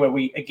discovery where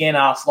we, again,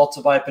 ask lots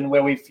of open,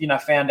 where we've, you know,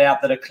 found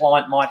out that a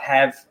client might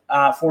have,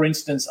 for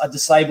instance, a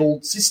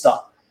disabled sister.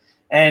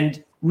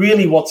 And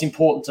really what's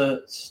important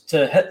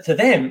to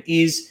them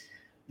is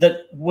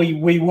that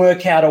we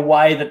work out a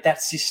way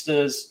that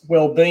sister's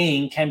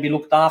well-being can be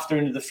looked after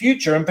into the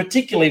future, and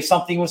particularly if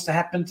something was to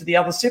happen to the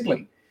other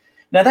sibling.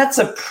 Now, that's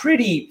a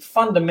pretty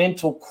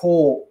fundamental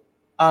core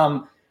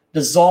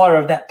desire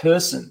of that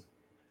person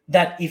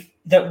that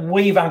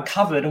we've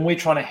uncovered, and we're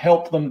trying to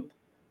help them,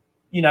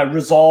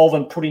 resolve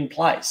and put in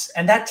place.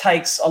 And that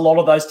takes a lot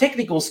of those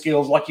technical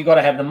skills, like you've got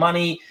to have the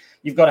money,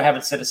 you've got to have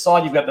it set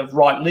aside, you've got the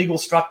right legal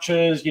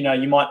structures, you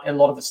might a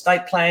lot of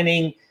estate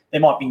planning,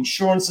 there might be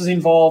insurances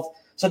involved.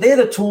 So they're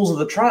the tools of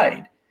the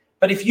trade.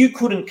 But if you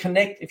can't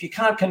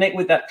connect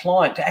with that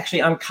client to actually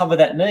uncover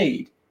that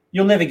need,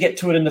 you'll never get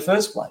to it in the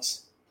first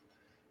place.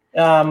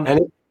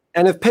 And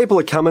if people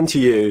are coming to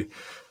you,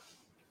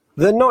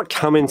 they're not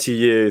coming to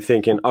you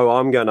thinking, "Oh,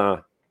 I'm going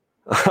to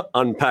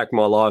unpack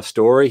my life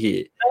story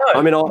here." No,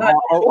 I mean, I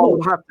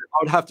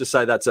would have to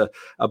say that's a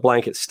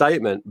blanket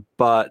statement,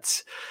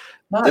 but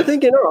they're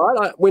thinking, "All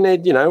right, we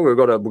need, we're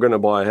going to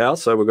buy a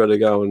house, so we've got to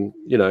go and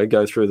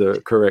go through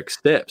the correct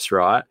steps,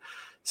 right?"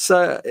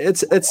 So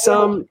it's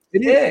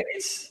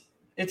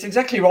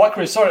exactly right,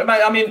 Chris. Sorry,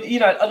 mate. I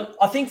mean,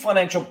 I think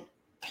financial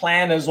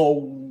planners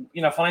or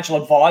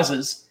financial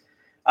advisors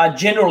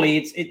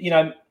generally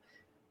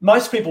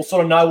most people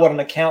sort of know what an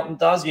accountant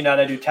does.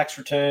 They do tax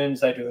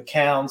returns, they do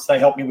accounts, they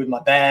help me with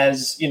my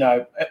BAS,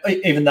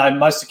 even though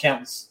most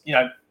accountants,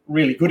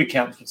 really good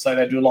accountants would say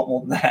they do a lot more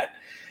than that.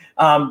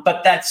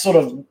 But that's sort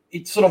of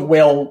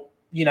well,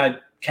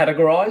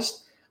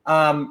 categorized.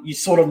 You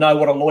sort of know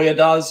what a lawyer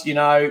does,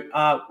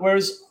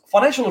 whereas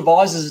financial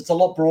advisors, it's a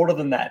lot broader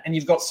than that. And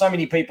you've got so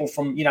many people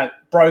from,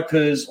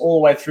 brokers all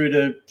the way through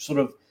to sort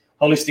of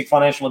holistic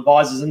financial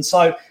advisors. And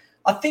so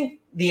I think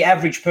the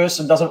average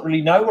person doesn't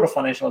really know what a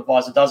financial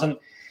advisor does. And,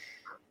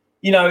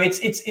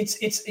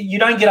 it's you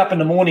don't get up in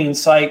the morning and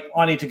say,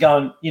 I need to go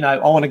and, I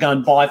want to go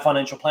and buy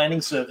financial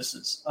planning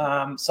services.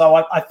 So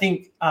I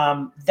think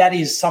that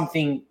is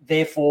something,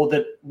 therefore,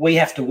 that we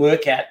have to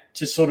work at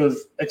to sort of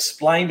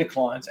explain to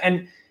clients.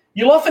 And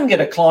you'll often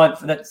get a client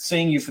that's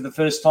seeing you for the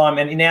first time.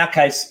 And in our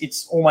case,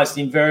 it's almost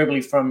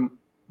invariably from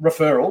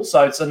referral.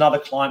 So it's another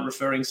client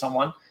referring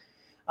someone.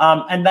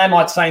 And they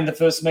might say in the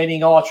first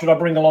meeting, "Oh, should I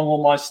bring along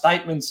all my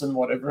statements and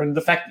whatever?" And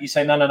the fact that you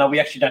say, no, we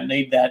actually don't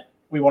need that,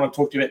 we want to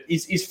talk to you about,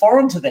 is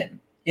foreign to them,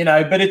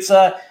 But it's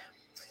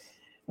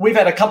we've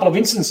had a couple of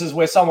instances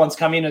where someone's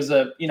come in as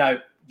a,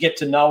 get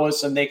to know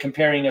us, and they're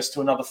comparing us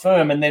to another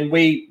firm, and then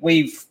we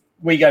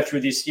go through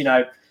this,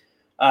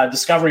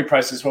 discovery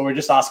process where we're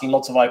just asking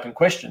lots of open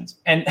questions,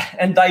 and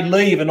they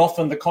leave, and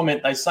often the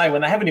comment they say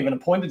when they haven't even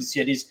appointed us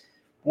yet is,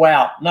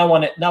 "Wow, no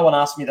one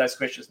asked me those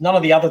questions. None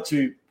of the other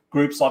two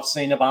groups I've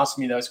seen have asked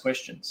me those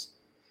questions."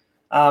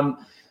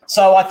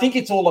 So I think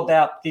it's all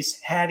about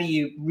this: how do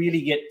you really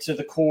get to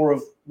the core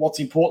of what's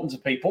important to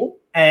people,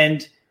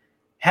 and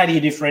how do you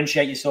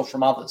differentiate yourself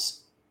from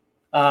others?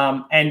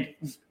 And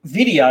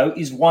video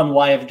is one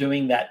way of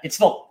doing that. It's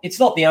not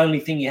the only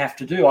thing you have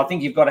to do. I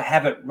think you've got to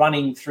have it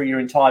running through your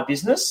entire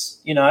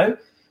business,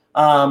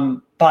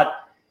 but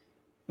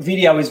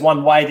video is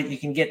one way that you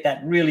can get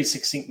that really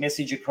succinct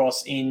message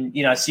across in,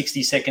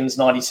 60 seconds,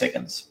 90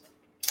 seconds.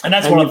 And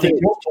that's what I think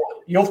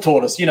you've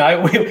taught us.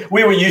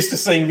 We were used to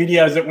seeing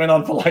videos that went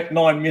on for like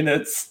 9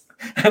 minutes.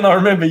 And I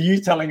remember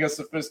you telling us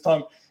the first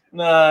time,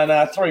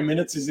 no, 3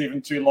 minutes is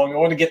even too long. I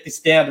want to get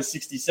this down to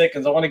 60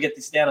 seconds. I want to get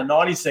this down to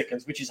 90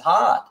 seconds, which is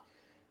hard.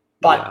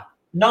 But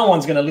no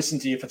one's going to listen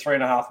to you for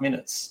 3.5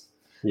 minutes.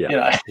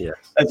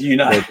 As you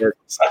know. Look,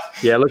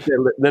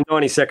 the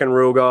 90-second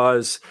rule,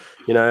 guys.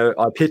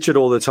 I pitch it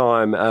all the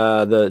time.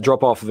 The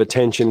drop-off of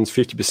attention is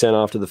 50%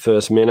 after the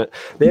first minute.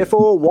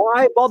 Therefore,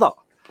 why bother?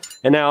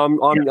 And now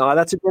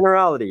that's a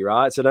generality,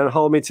 right? So don't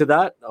hold me to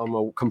that.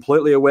 I'm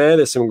completely aware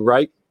there's some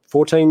great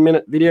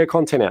 14-minute video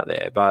content out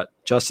there, but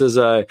just as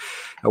a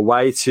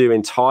way to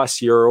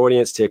entice your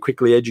audience, to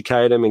quickly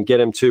educate them and get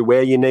them to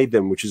where you need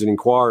them, which is an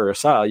inquiry or a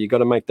sale, you've got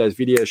to make those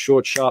videos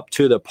short, sharp,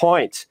 to the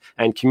point,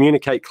 and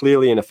communicate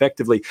clearly and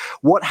effectively.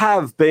 What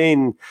are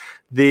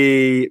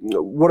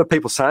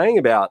people saying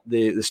about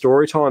the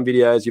story time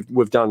videos?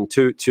 We've done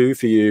two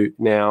for you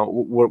now.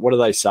 What do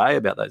they say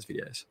about those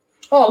videos?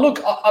 Oh, look,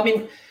 I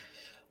mean,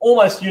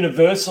 almost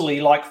universally,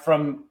 like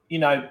from,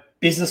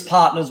 business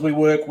partners we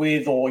work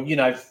with, or,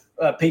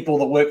 people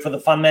that work for the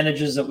fund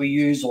managers that we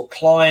use, or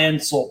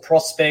clients or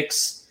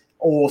prospects,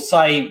 or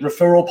say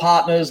referral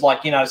partners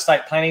like,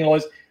 estate planning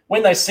lawyers,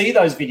 when they see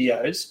those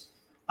videos,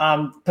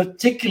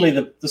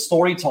 particularly the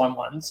story time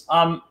ones,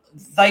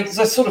 they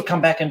sort of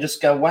come back and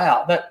just go,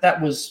 wow,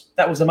 that was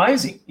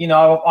amazing.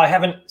 I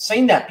haven't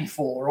seen that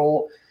before,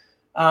 or,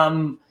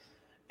 and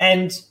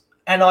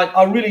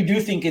I really do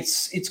think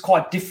it's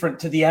quite different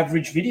to the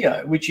average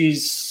video, which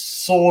is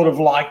sort of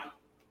like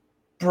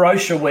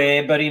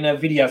brochureware, but in a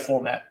video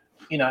format,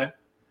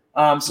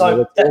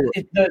 So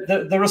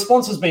the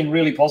response has been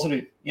really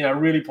positive,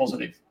 really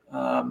positive.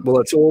 Well,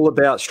 it's all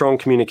about strong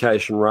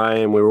communication,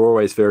 Ray, and we're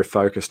always very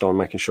focused on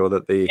making sure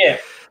that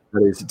that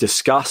is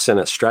discussed and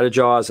it's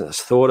strategized and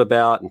it's thought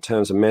about in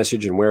terms of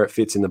message and where it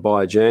fits in the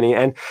buyer journey.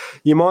 And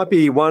you might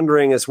be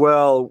wondering as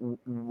well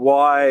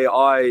why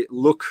I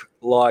look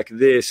like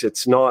this.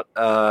 It's not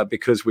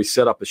because we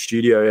set up a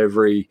studio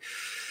every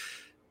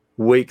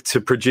week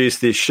to produce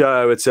this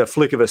show. It's a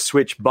flick of a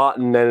switch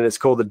button, and it's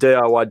called the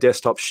DIY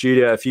Desktop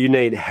Studio. If you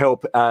need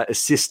help,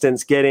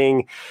 assistance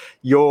getting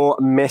your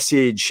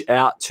message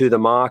out to the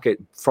market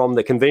from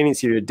the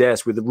convenience of your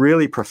desk with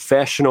really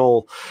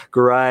professional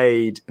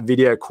grade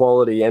video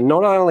quality, and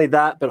not only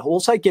that, but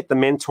also get the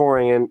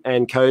mentoring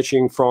and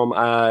coaching from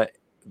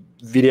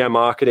video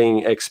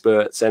marketing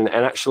experts. And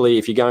actually,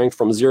 if you're going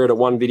from 0 to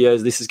 1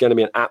 videos, this is going to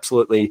be an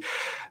absolutely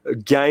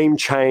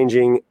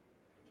game-changing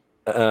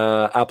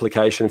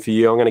application for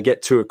you. I'm going to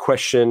get to a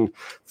question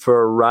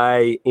for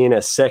Ray in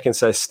a second,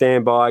 so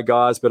stand by,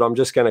 guys, but I'm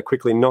just going to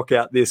quickly knock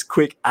out this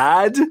quick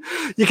ad.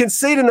 You can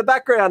see it in the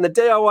background, the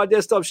DIY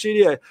Desktop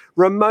Studio,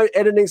 remote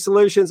editing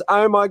solutions.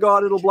 Oh my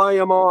God, it'll blow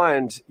your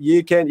mind.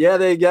 You can,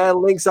 there you go,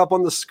 links up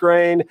on the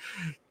screen.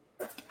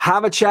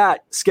 Have a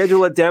chat,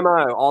 schedule a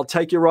demo. I'll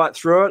take you right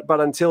through it.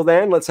 But until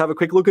then, let's have a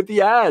quick look at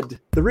the ad.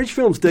 The Ridge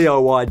Films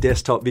DIY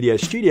Desktop Video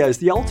Studio is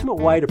the ultimate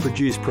way to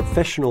produce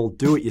professional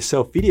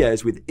do-it-yourself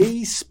videos with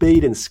ease,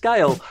 speed, and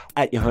scale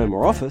at your home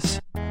or office,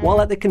 while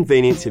at the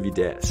convenience of your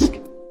desk.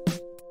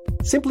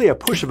 Simply a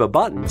push of a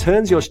button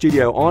turns your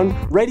studio on,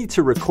 ready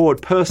to record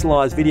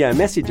personalized video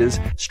messages,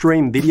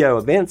 stream video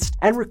events,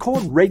 and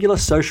record regular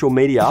social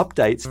media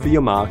updates for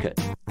your market.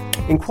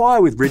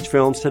 Inquire with Ridge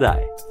Films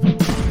today.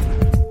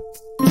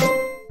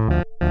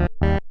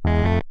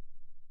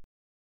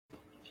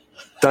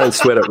 Don't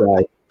sweat it,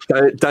 Ray.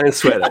 Don't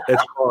sweat it.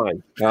 It's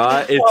fine. All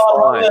right, it's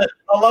fine.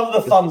 I love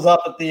the thumbs up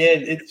at the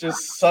end. It's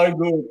just so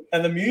good,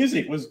 and the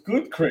music was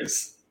good,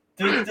 Chris.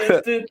 I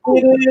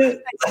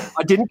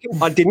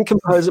didn't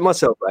compose it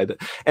myself, Ray. But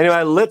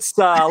anyway, let's.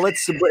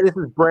 This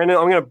is Brendan.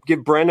 I'm going to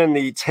give Brendan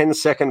the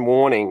 10-second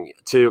warning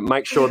to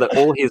make sure that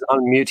all his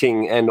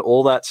unmuting and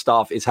all that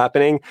stuff is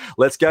happening.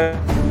 Let's go.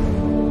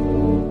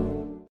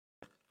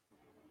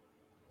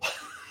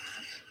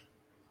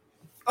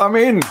 I'm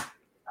in.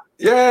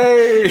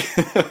 Yay!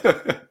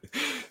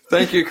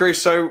 Thank you, Chris.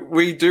 So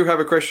we do have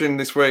a question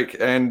this week,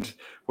 and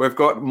we've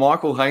got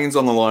Michael Haynes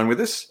on the line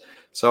with us.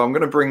 So I'm going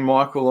to bring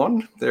Michael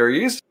on. There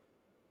he is.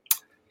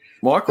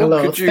 Michael,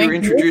 hello. Could you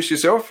introduce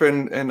yourself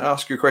and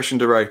ask your question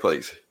to Ray,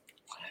 please?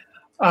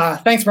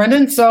 Thanks,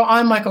 Brendan. So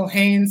I'm Michael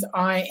Haynes.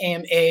 I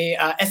am a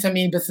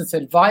SME business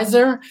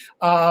advisor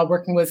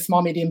working with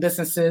small, medium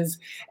businesses.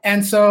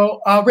 And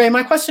so, Ray,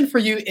 my question for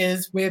you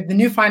is, with the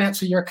new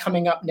financial year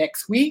coming up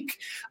next week,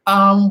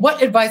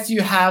 what advice do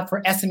you have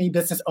for SME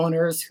business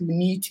owners who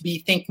need to be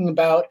thinking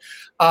about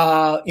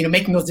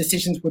making those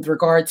decisions with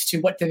regards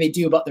to what do they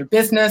do about their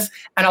business,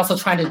 and also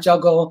trying to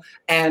juggle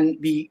and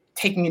be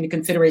taking into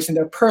consideration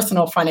their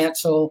personal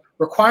financial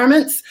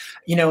requirements,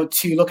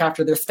 to look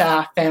after their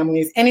staff,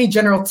 families? Any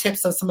general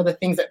tips of some of the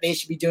things that they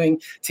should be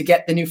doing to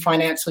get the new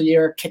financial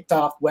year kicked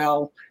off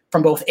well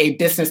from both a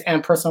business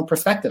and personal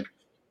perspective?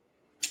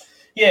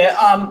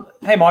 Yeah.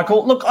 Hey,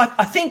 Michael. Look,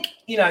 I think,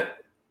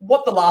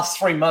 what the last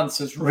 3 months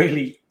has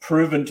really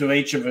proven to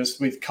each of us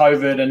with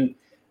COVID and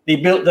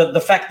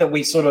the fact that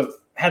we sort of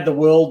had the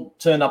world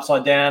turned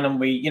upside down, and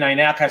we, in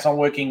our case, I'm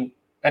working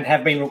and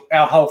have been,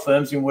 our whole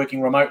firm's been working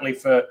remotely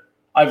for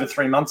over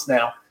 3 months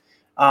now.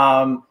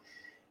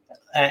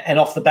 And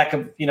off the back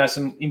of,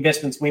 some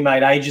investments we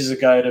made ages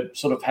ago to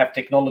sort of have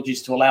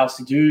technologies to allow us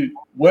to do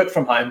work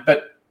from home.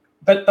 But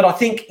I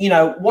think,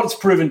 what it's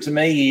proven to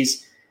me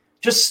is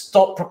just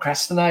stop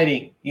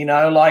procrastinating.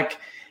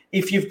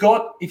 If you've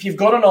got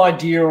an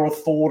idea or a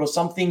thought or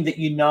something that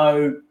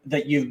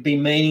that you've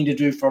been meaning to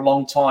do for a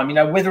long time,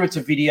 whether it's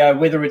a video,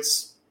 whether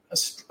it's a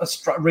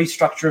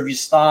restructure of your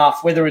staff,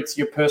 whether it's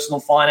your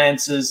personal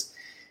finances,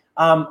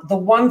 the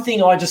one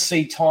thing I just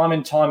see time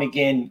and time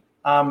again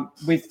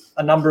with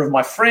a number of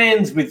my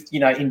friends,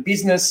 in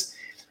business,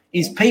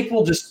 is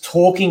people just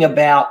talking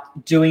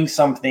about doing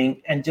something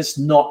and just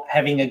not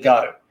having a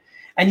go.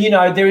 And,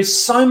 there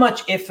is so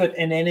much effort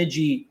and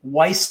energy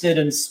wasted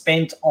and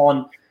spent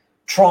on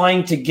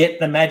trying to get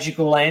the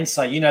magical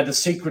answer, the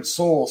secret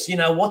sauce,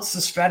 what's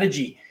the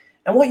strategy?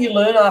 And what you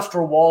learn after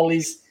a while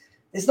is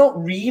there's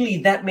not really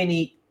that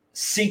many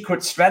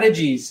secret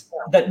strategies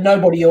that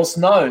nobody else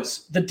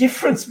knows. The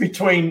difference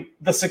between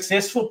the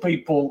successful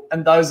people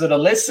and those that are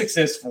less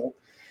successful,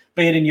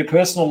 be it in your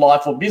personal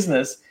life or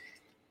business,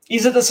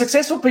 is that the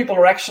successful people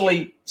are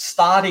actually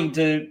starting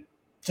to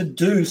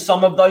do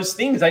some of those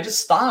things. They just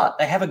start.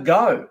 They have a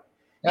go.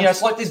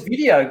 It's like this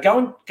video.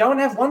 Go and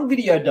have one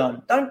video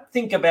done. Don't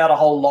think about a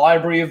whole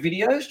library of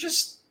videos.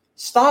 Just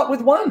start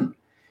with one.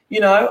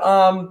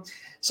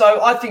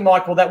 So I think,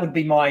 Michael, that would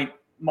be my.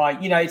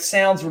 It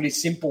sounds really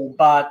simple,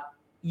 but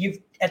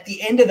at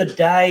the end of the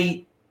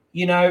day,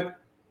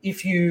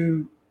 if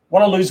you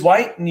want to lose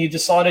weight and you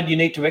decided you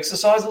need to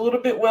exercise a little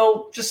bit,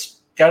 well,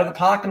 just go to the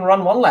park and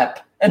run one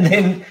lap, and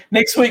then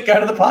next week go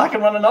to the park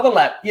and run another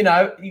lap.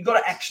 You've got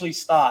to actually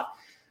start.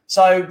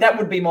 So that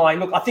would be my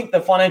look. I think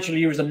the financial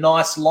year is a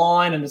nice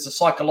line, and it's a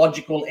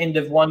psychological end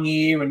of 1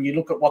 year, and you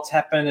look at what's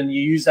happened and you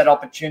use that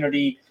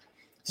opportunity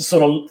to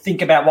sort of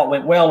think about what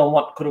went well and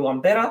what could have gone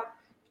better.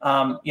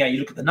 You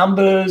look at the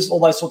numbers,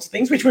 all those sorts of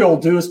things, which we all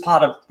do as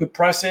part of good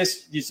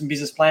process, do some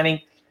business planning.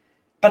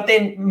 But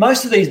then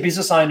most of these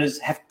business owners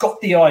have got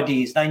the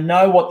ideas. They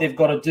know what they've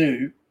got to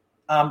do.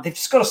 They've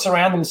just got to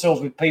surround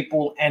themselves with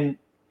people and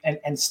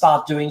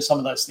start doing some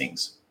of those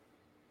things.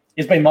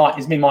 It's been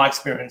my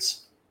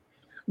experience.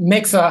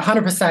 Makes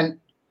 100%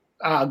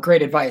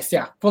 great advice.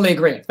 Yeah, fully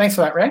agree. Thanks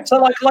for that, Ray. So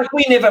like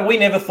we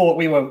never thought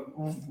we were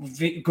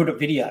good at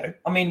video.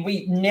 I mean,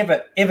 we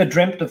never ever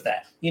dreamt of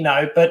that,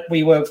 But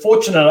we were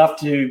fortunate enough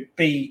to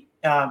be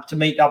to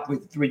meet up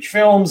with Ridge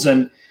Films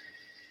and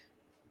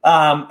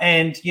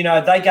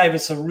they gave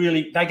us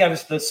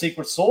the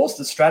secret sauce,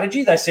 the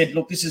strategy. They said,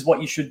 look, this is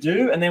what you should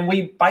do, and then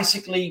we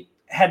basically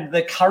had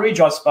the courage,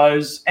 I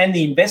suppose, and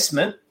the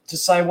investment to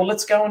say, well,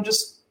 let's go and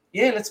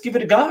let's give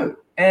it a go.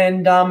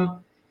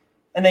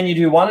 And then you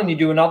do one and you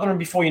do another, and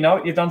before you know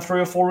it, you've done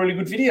 3 or 4 really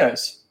good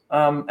videos.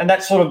 And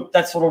that sort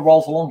of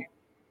rolls along.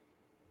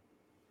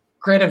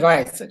 Great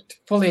advice.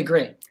 Fully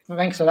agree.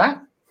 Thanks for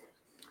that.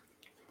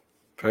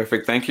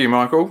 Perfect. Thank you,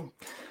 Michael.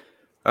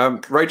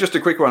 Ray, just a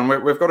quick one.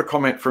 We've got a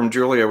comment from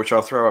Julia, which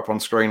I'll throw up on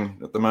screen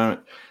at the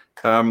moment.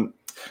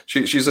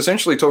 She's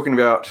essentially talking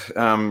about,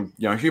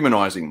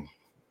 humanizing.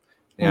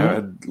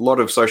 A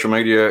lot of social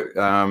media,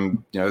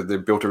 they're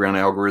built around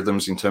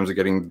algorithms in terms of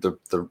getting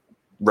the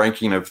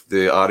ranking of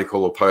the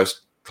article or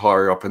post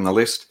higher up in the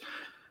list.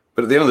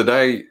 But at the end of the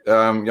day,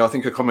 I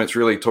think her comment's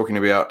really talking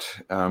about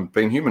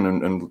being human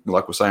and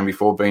like we're saying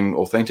before, being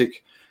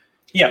authentic.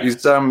 Yeah.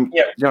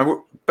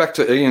 Back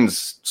to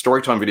Ian's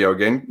Storytime video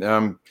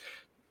again.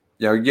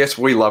 Yes,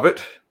 we love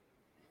it.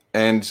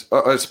 And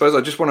I suppose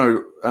I just want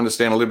to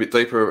understand a little bit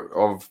deeper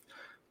of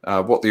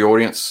what the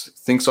audience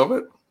thinks of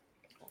it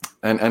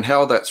and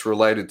how that's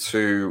related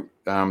to,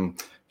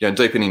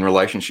 deepening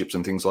relationships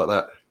and things like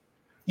that.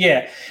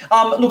 Yeah.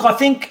 Look, I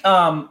think,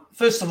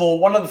 first of all,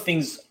 one of the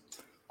things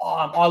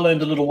I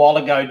learned a little while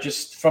ago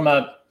just from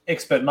an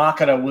expert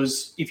marketer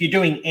was if you're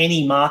doing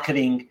any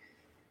marketing,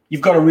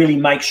 you've got to really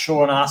make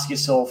sure and ask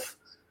yourself,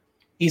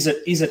 is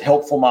it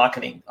helpful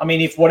marketing? I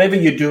mean, if whatever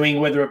you're doing,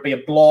 whether it be a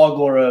blog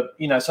or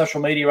a social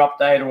media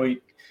update or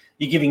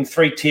you're giving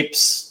 3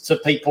 tips to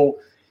people,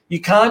 you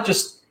can't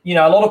just, a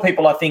lot of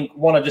people I think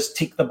want to just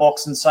tick the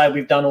box and say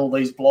we've done all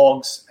these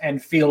blogs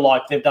and feel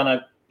like they've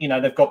done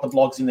they've got the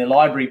blogs in their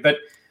library. But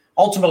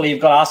ultimately,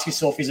 you've got to ask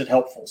yourself, is it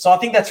helpful? So I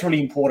think that's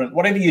really important.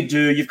 Whatever you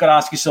do, you've got to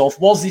ask yourself,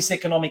 was this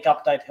economic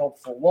update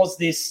helpful? Was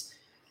this,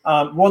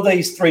 were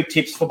these 3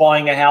 tips for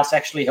buying a house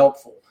actually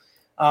helpful?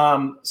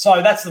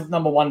 So that's the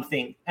number one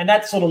thing. And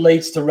that sort of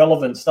leads to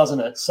relevance,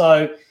 doesn't it?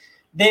 So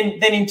then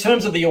in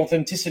terms of the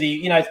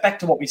authenticity, it's back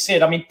to what we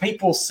said. I mean,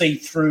 people see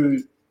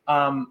through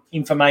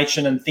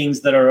information and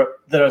things that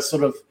are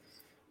sort of,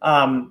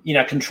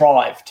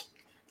 contrived.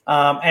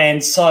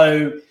 And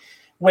so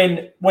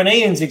when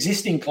Ian's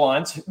existing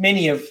clients,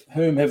 many of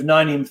whom have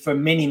known him for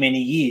many,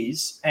 many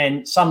years,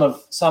 and some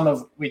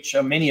of which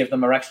many of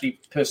them are actually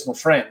personal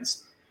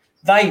friends,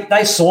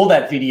 they saw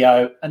that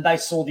video and they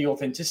saw the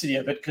authenticity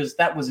of it because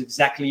that was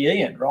exactly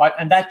Ian, right?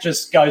 And that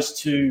just goes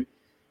to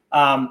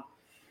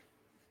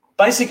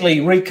basically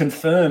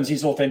reconfirms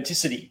his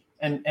authenticity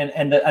and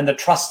the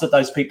trust that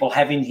those people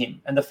have in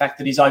him and the fact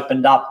that he's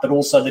opened up, but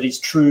also that he's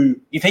true.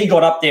 If he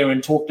got up there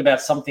and talked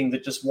about something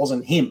that just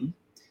wasn't him,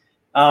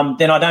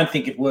 then I don't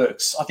think it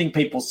works. I think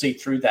people see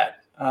through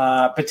that,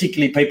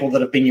 particularly people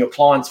that have been your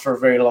clients for a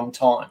very long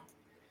time.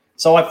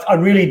 So I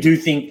really do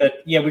think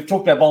that, we've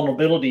talked about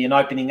vulnerability and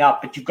opening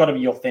up, but you've got to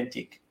be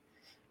authentic.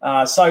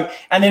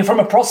 And then from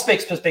a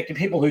prospect's perspective,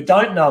 people who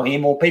don't know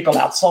him or people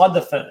outside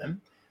the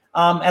firm,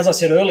 as I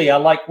said earlier,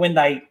 like when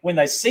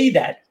they see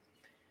that,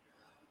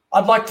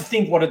 I'd like to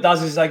think what it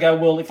does is they go,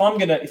 well, if I'm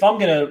gonna,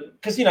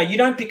 because you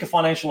don't pick a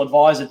financial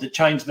advisor to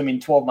change them in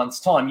 12 months'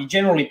 time. You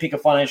generally pick a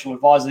financial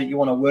advisor that you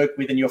want to work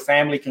with and your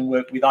family can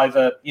work with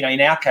over, in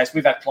our case,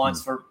 we've had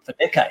clients for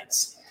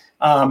decades.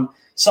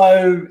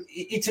 So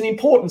it's an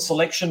important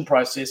selection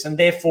process, and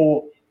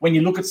therefore, when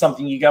you look at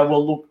something, you go,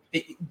 well, look,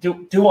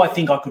 do I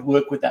think I could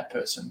work with that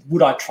person?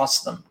 Would I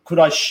trust them? Could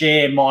I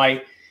share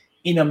my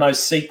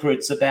innermost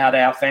secrets about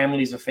our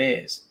family's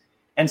affairs?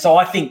 And so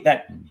I think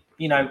that,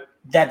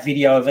 that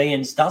video of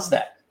Ian's does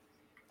that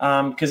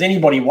because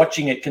anybody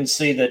watching it can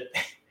see that,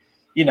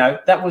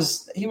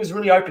 he was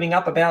really opening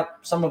up about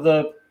some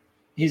of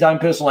his own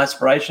personal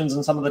aspirations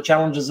and some of the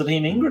challenges that he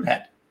and Ingrid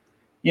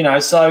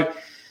had, so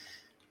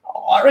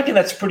I reckon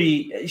that's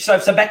pretty. So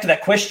back to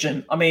that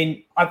question. I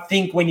mean, I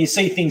think when you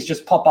see things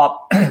just pop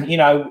up,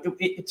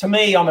 to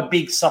me, I'm a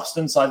big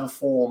substance over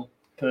form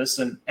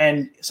person,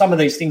 and some of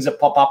these things that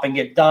pop up and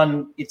get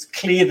done, it's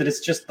clear that it's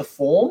just the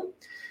form.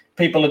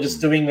 People are just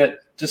doing that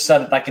just so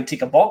that they can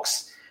tick a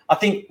box. I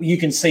think you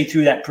can see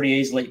through that pretty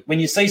easily. When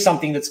you see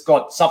something that's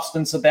got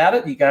substance about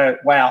it, you go,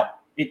 wow,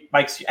 it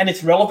makes you, and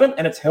it's relevant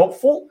and it's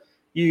helpful.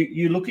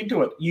 You look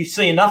into it. You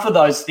see enough of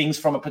those things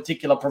from a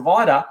particular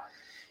provider,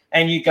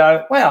 and you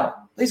go, wow,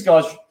 these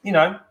guys,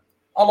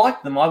 I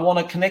like them. I want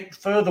to connect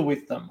further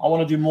with them. I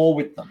want to do more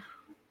with them.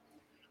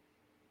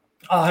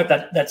 I hope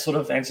that sort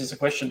of answers the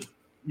question.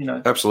 you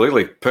know.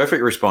 Absolutely.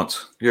 Perfect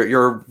response.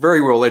 You're a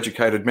very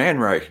well-educated man,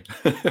 Ray.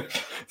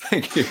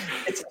 Thank you.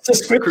 It's a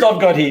script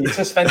I've got here. It's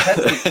just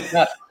fantastic.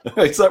 No.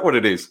 Is that what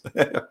it is?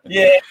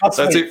 Yeah.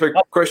 That's it for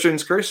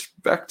questions, Chris.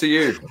 Back to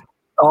you.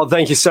 Oh,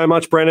 thank you so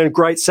much, Brendan.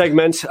 Great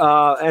segment.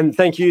 And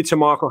thank you to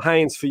Michael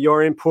Haynes for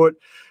your input.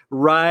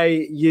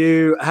 Ray,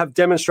 you have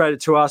demonstrated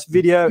to us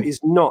video is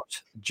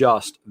not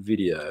just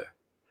video.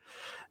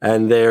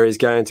 And there is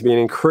going to be an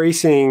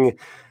increasing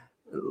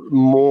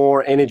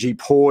more energy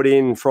poured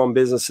in from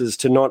businesses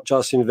to not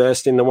just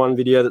invest in the one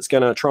video that's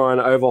going to try and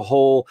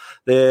overhaul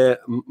their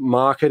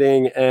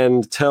marketing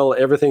and tell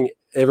everything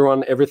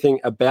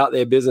about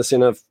their business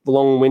in a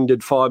long-winded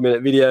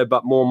 5-minute video,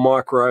 but more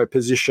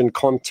micro-position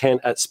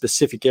content at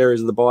specific areas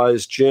of the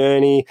buyer's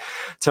journey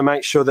to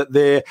make sure that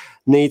their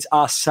needs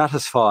are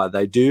satisfied.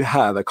 They do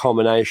have a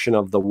combination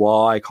of the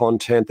why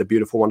content, the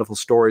beautiful, wonderful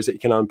stories that you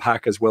can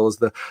unpack, as well as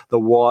the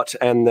what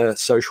and the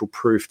social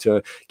proof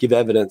to give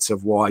evidence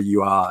of why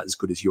you are as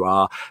good as you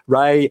are.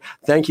 Ray,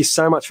 thank you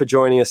so much for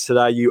joining us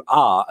today. You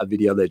are a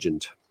video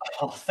legend.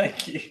 Oh,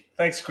 thank you.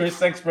 Thanks, Chris.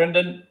 Thanks,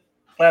 Brendan.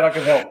 Glad I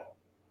could help.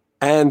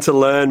 And to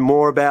learn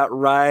more about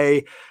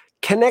Ray,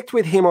 connect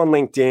with him on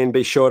LinkedIn.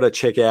 Be sure to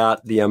check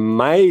out the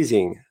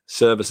amazing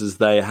services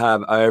they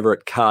have over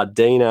at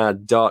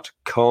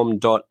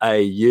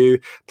cardina.com.au.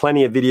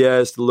 Plenty of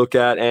videos to look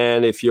at.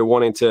 And if you're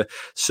wanting to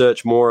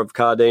search more of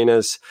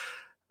Cardina's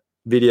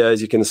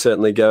videos, you can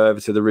certainly go over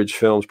to the Ridge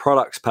Films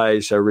products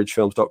page, so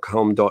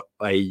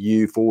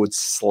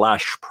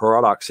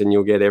ridgefilms.com.au/products, and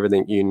you'll get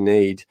everything you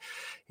need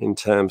in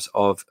terms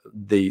of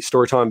the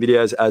Storytime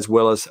videos, as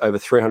well as over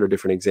 300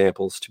 different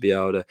examples to be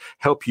able to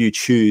help you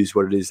choose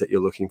what it is that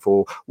you're looking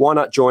for. Why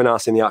not join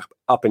us in the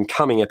up and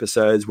coming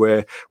episodes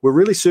where we're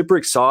really super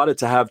excited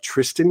to have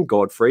Tristan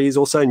Godfrey. He's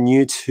also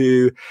new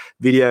to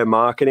video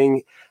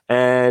marketing,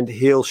 and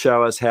he'll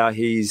show us how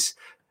he's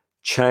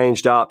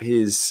changed up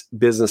his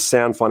business,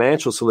 Sound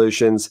Financial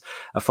Solutions,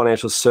 a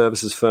financial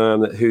services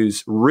firm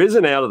who's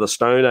risen out of the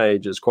Stone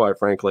Ages, quite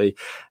frankly,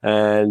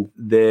 and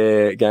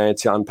they're going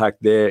to unpack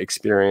their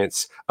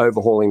experience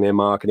overhauling their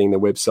marketing, their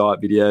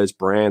website, videos,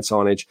 brand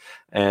signage,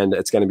 and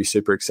it's going to be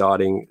super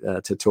exciting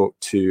to talk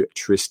to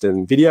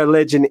Tristan. Video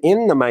Legend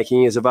in the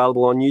Making is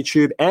available on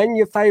YouTube and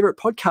your favorite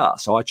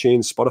podcasts,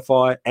 iTunes,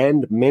 Spotify,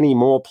 and many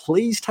more.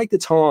 Please take the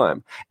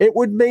time. It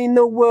would mean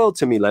the world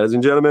to me, ladies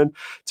and gentlemen,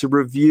 to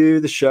review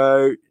the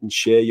show and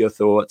share your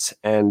thoughts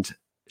and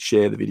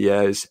share the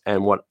videos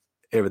and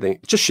everything.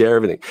 Just share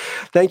everything.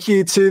 Thank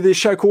you to the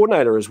show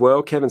coordinator as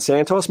well, Kevin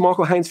Santos.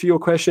 Michael Haynes for your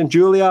question.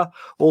 Julia,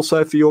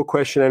 also for your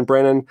question. And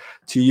Brennan,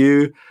 to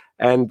you.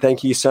 And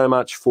thank you so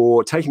much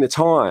for taking the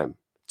time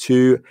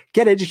to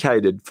get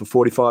educated for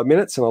 45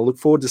 minutes. And I look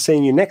forward to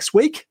seeing you next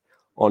week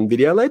on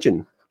Video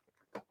Legend.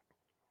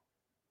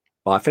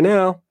 Bye for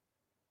now.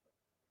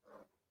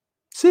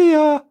 See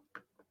ya.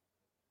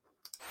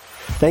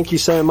 Thank you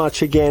so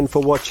much again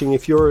for watching.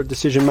 If you're a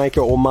decision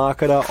maker or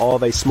marketer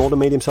of a small to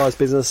medium-sized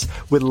business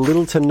with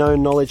little to no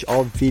knowledge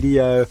of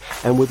video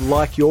and would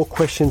like your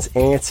questions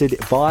answered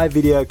by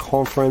video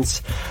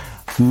conference,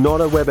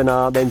 not a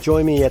webinar, then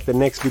join me at the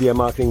next video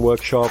marketing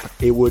workshop.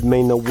 It would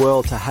mean the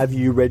world to have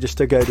you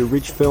register. Go to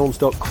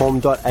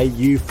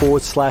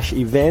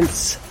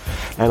ridgefilms.com.au/events,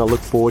 and I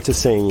look forward to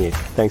seeing you.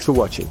 Thanks for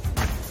watching.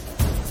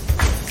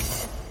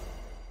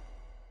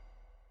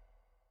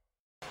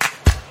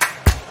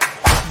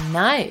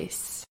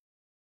 Nice.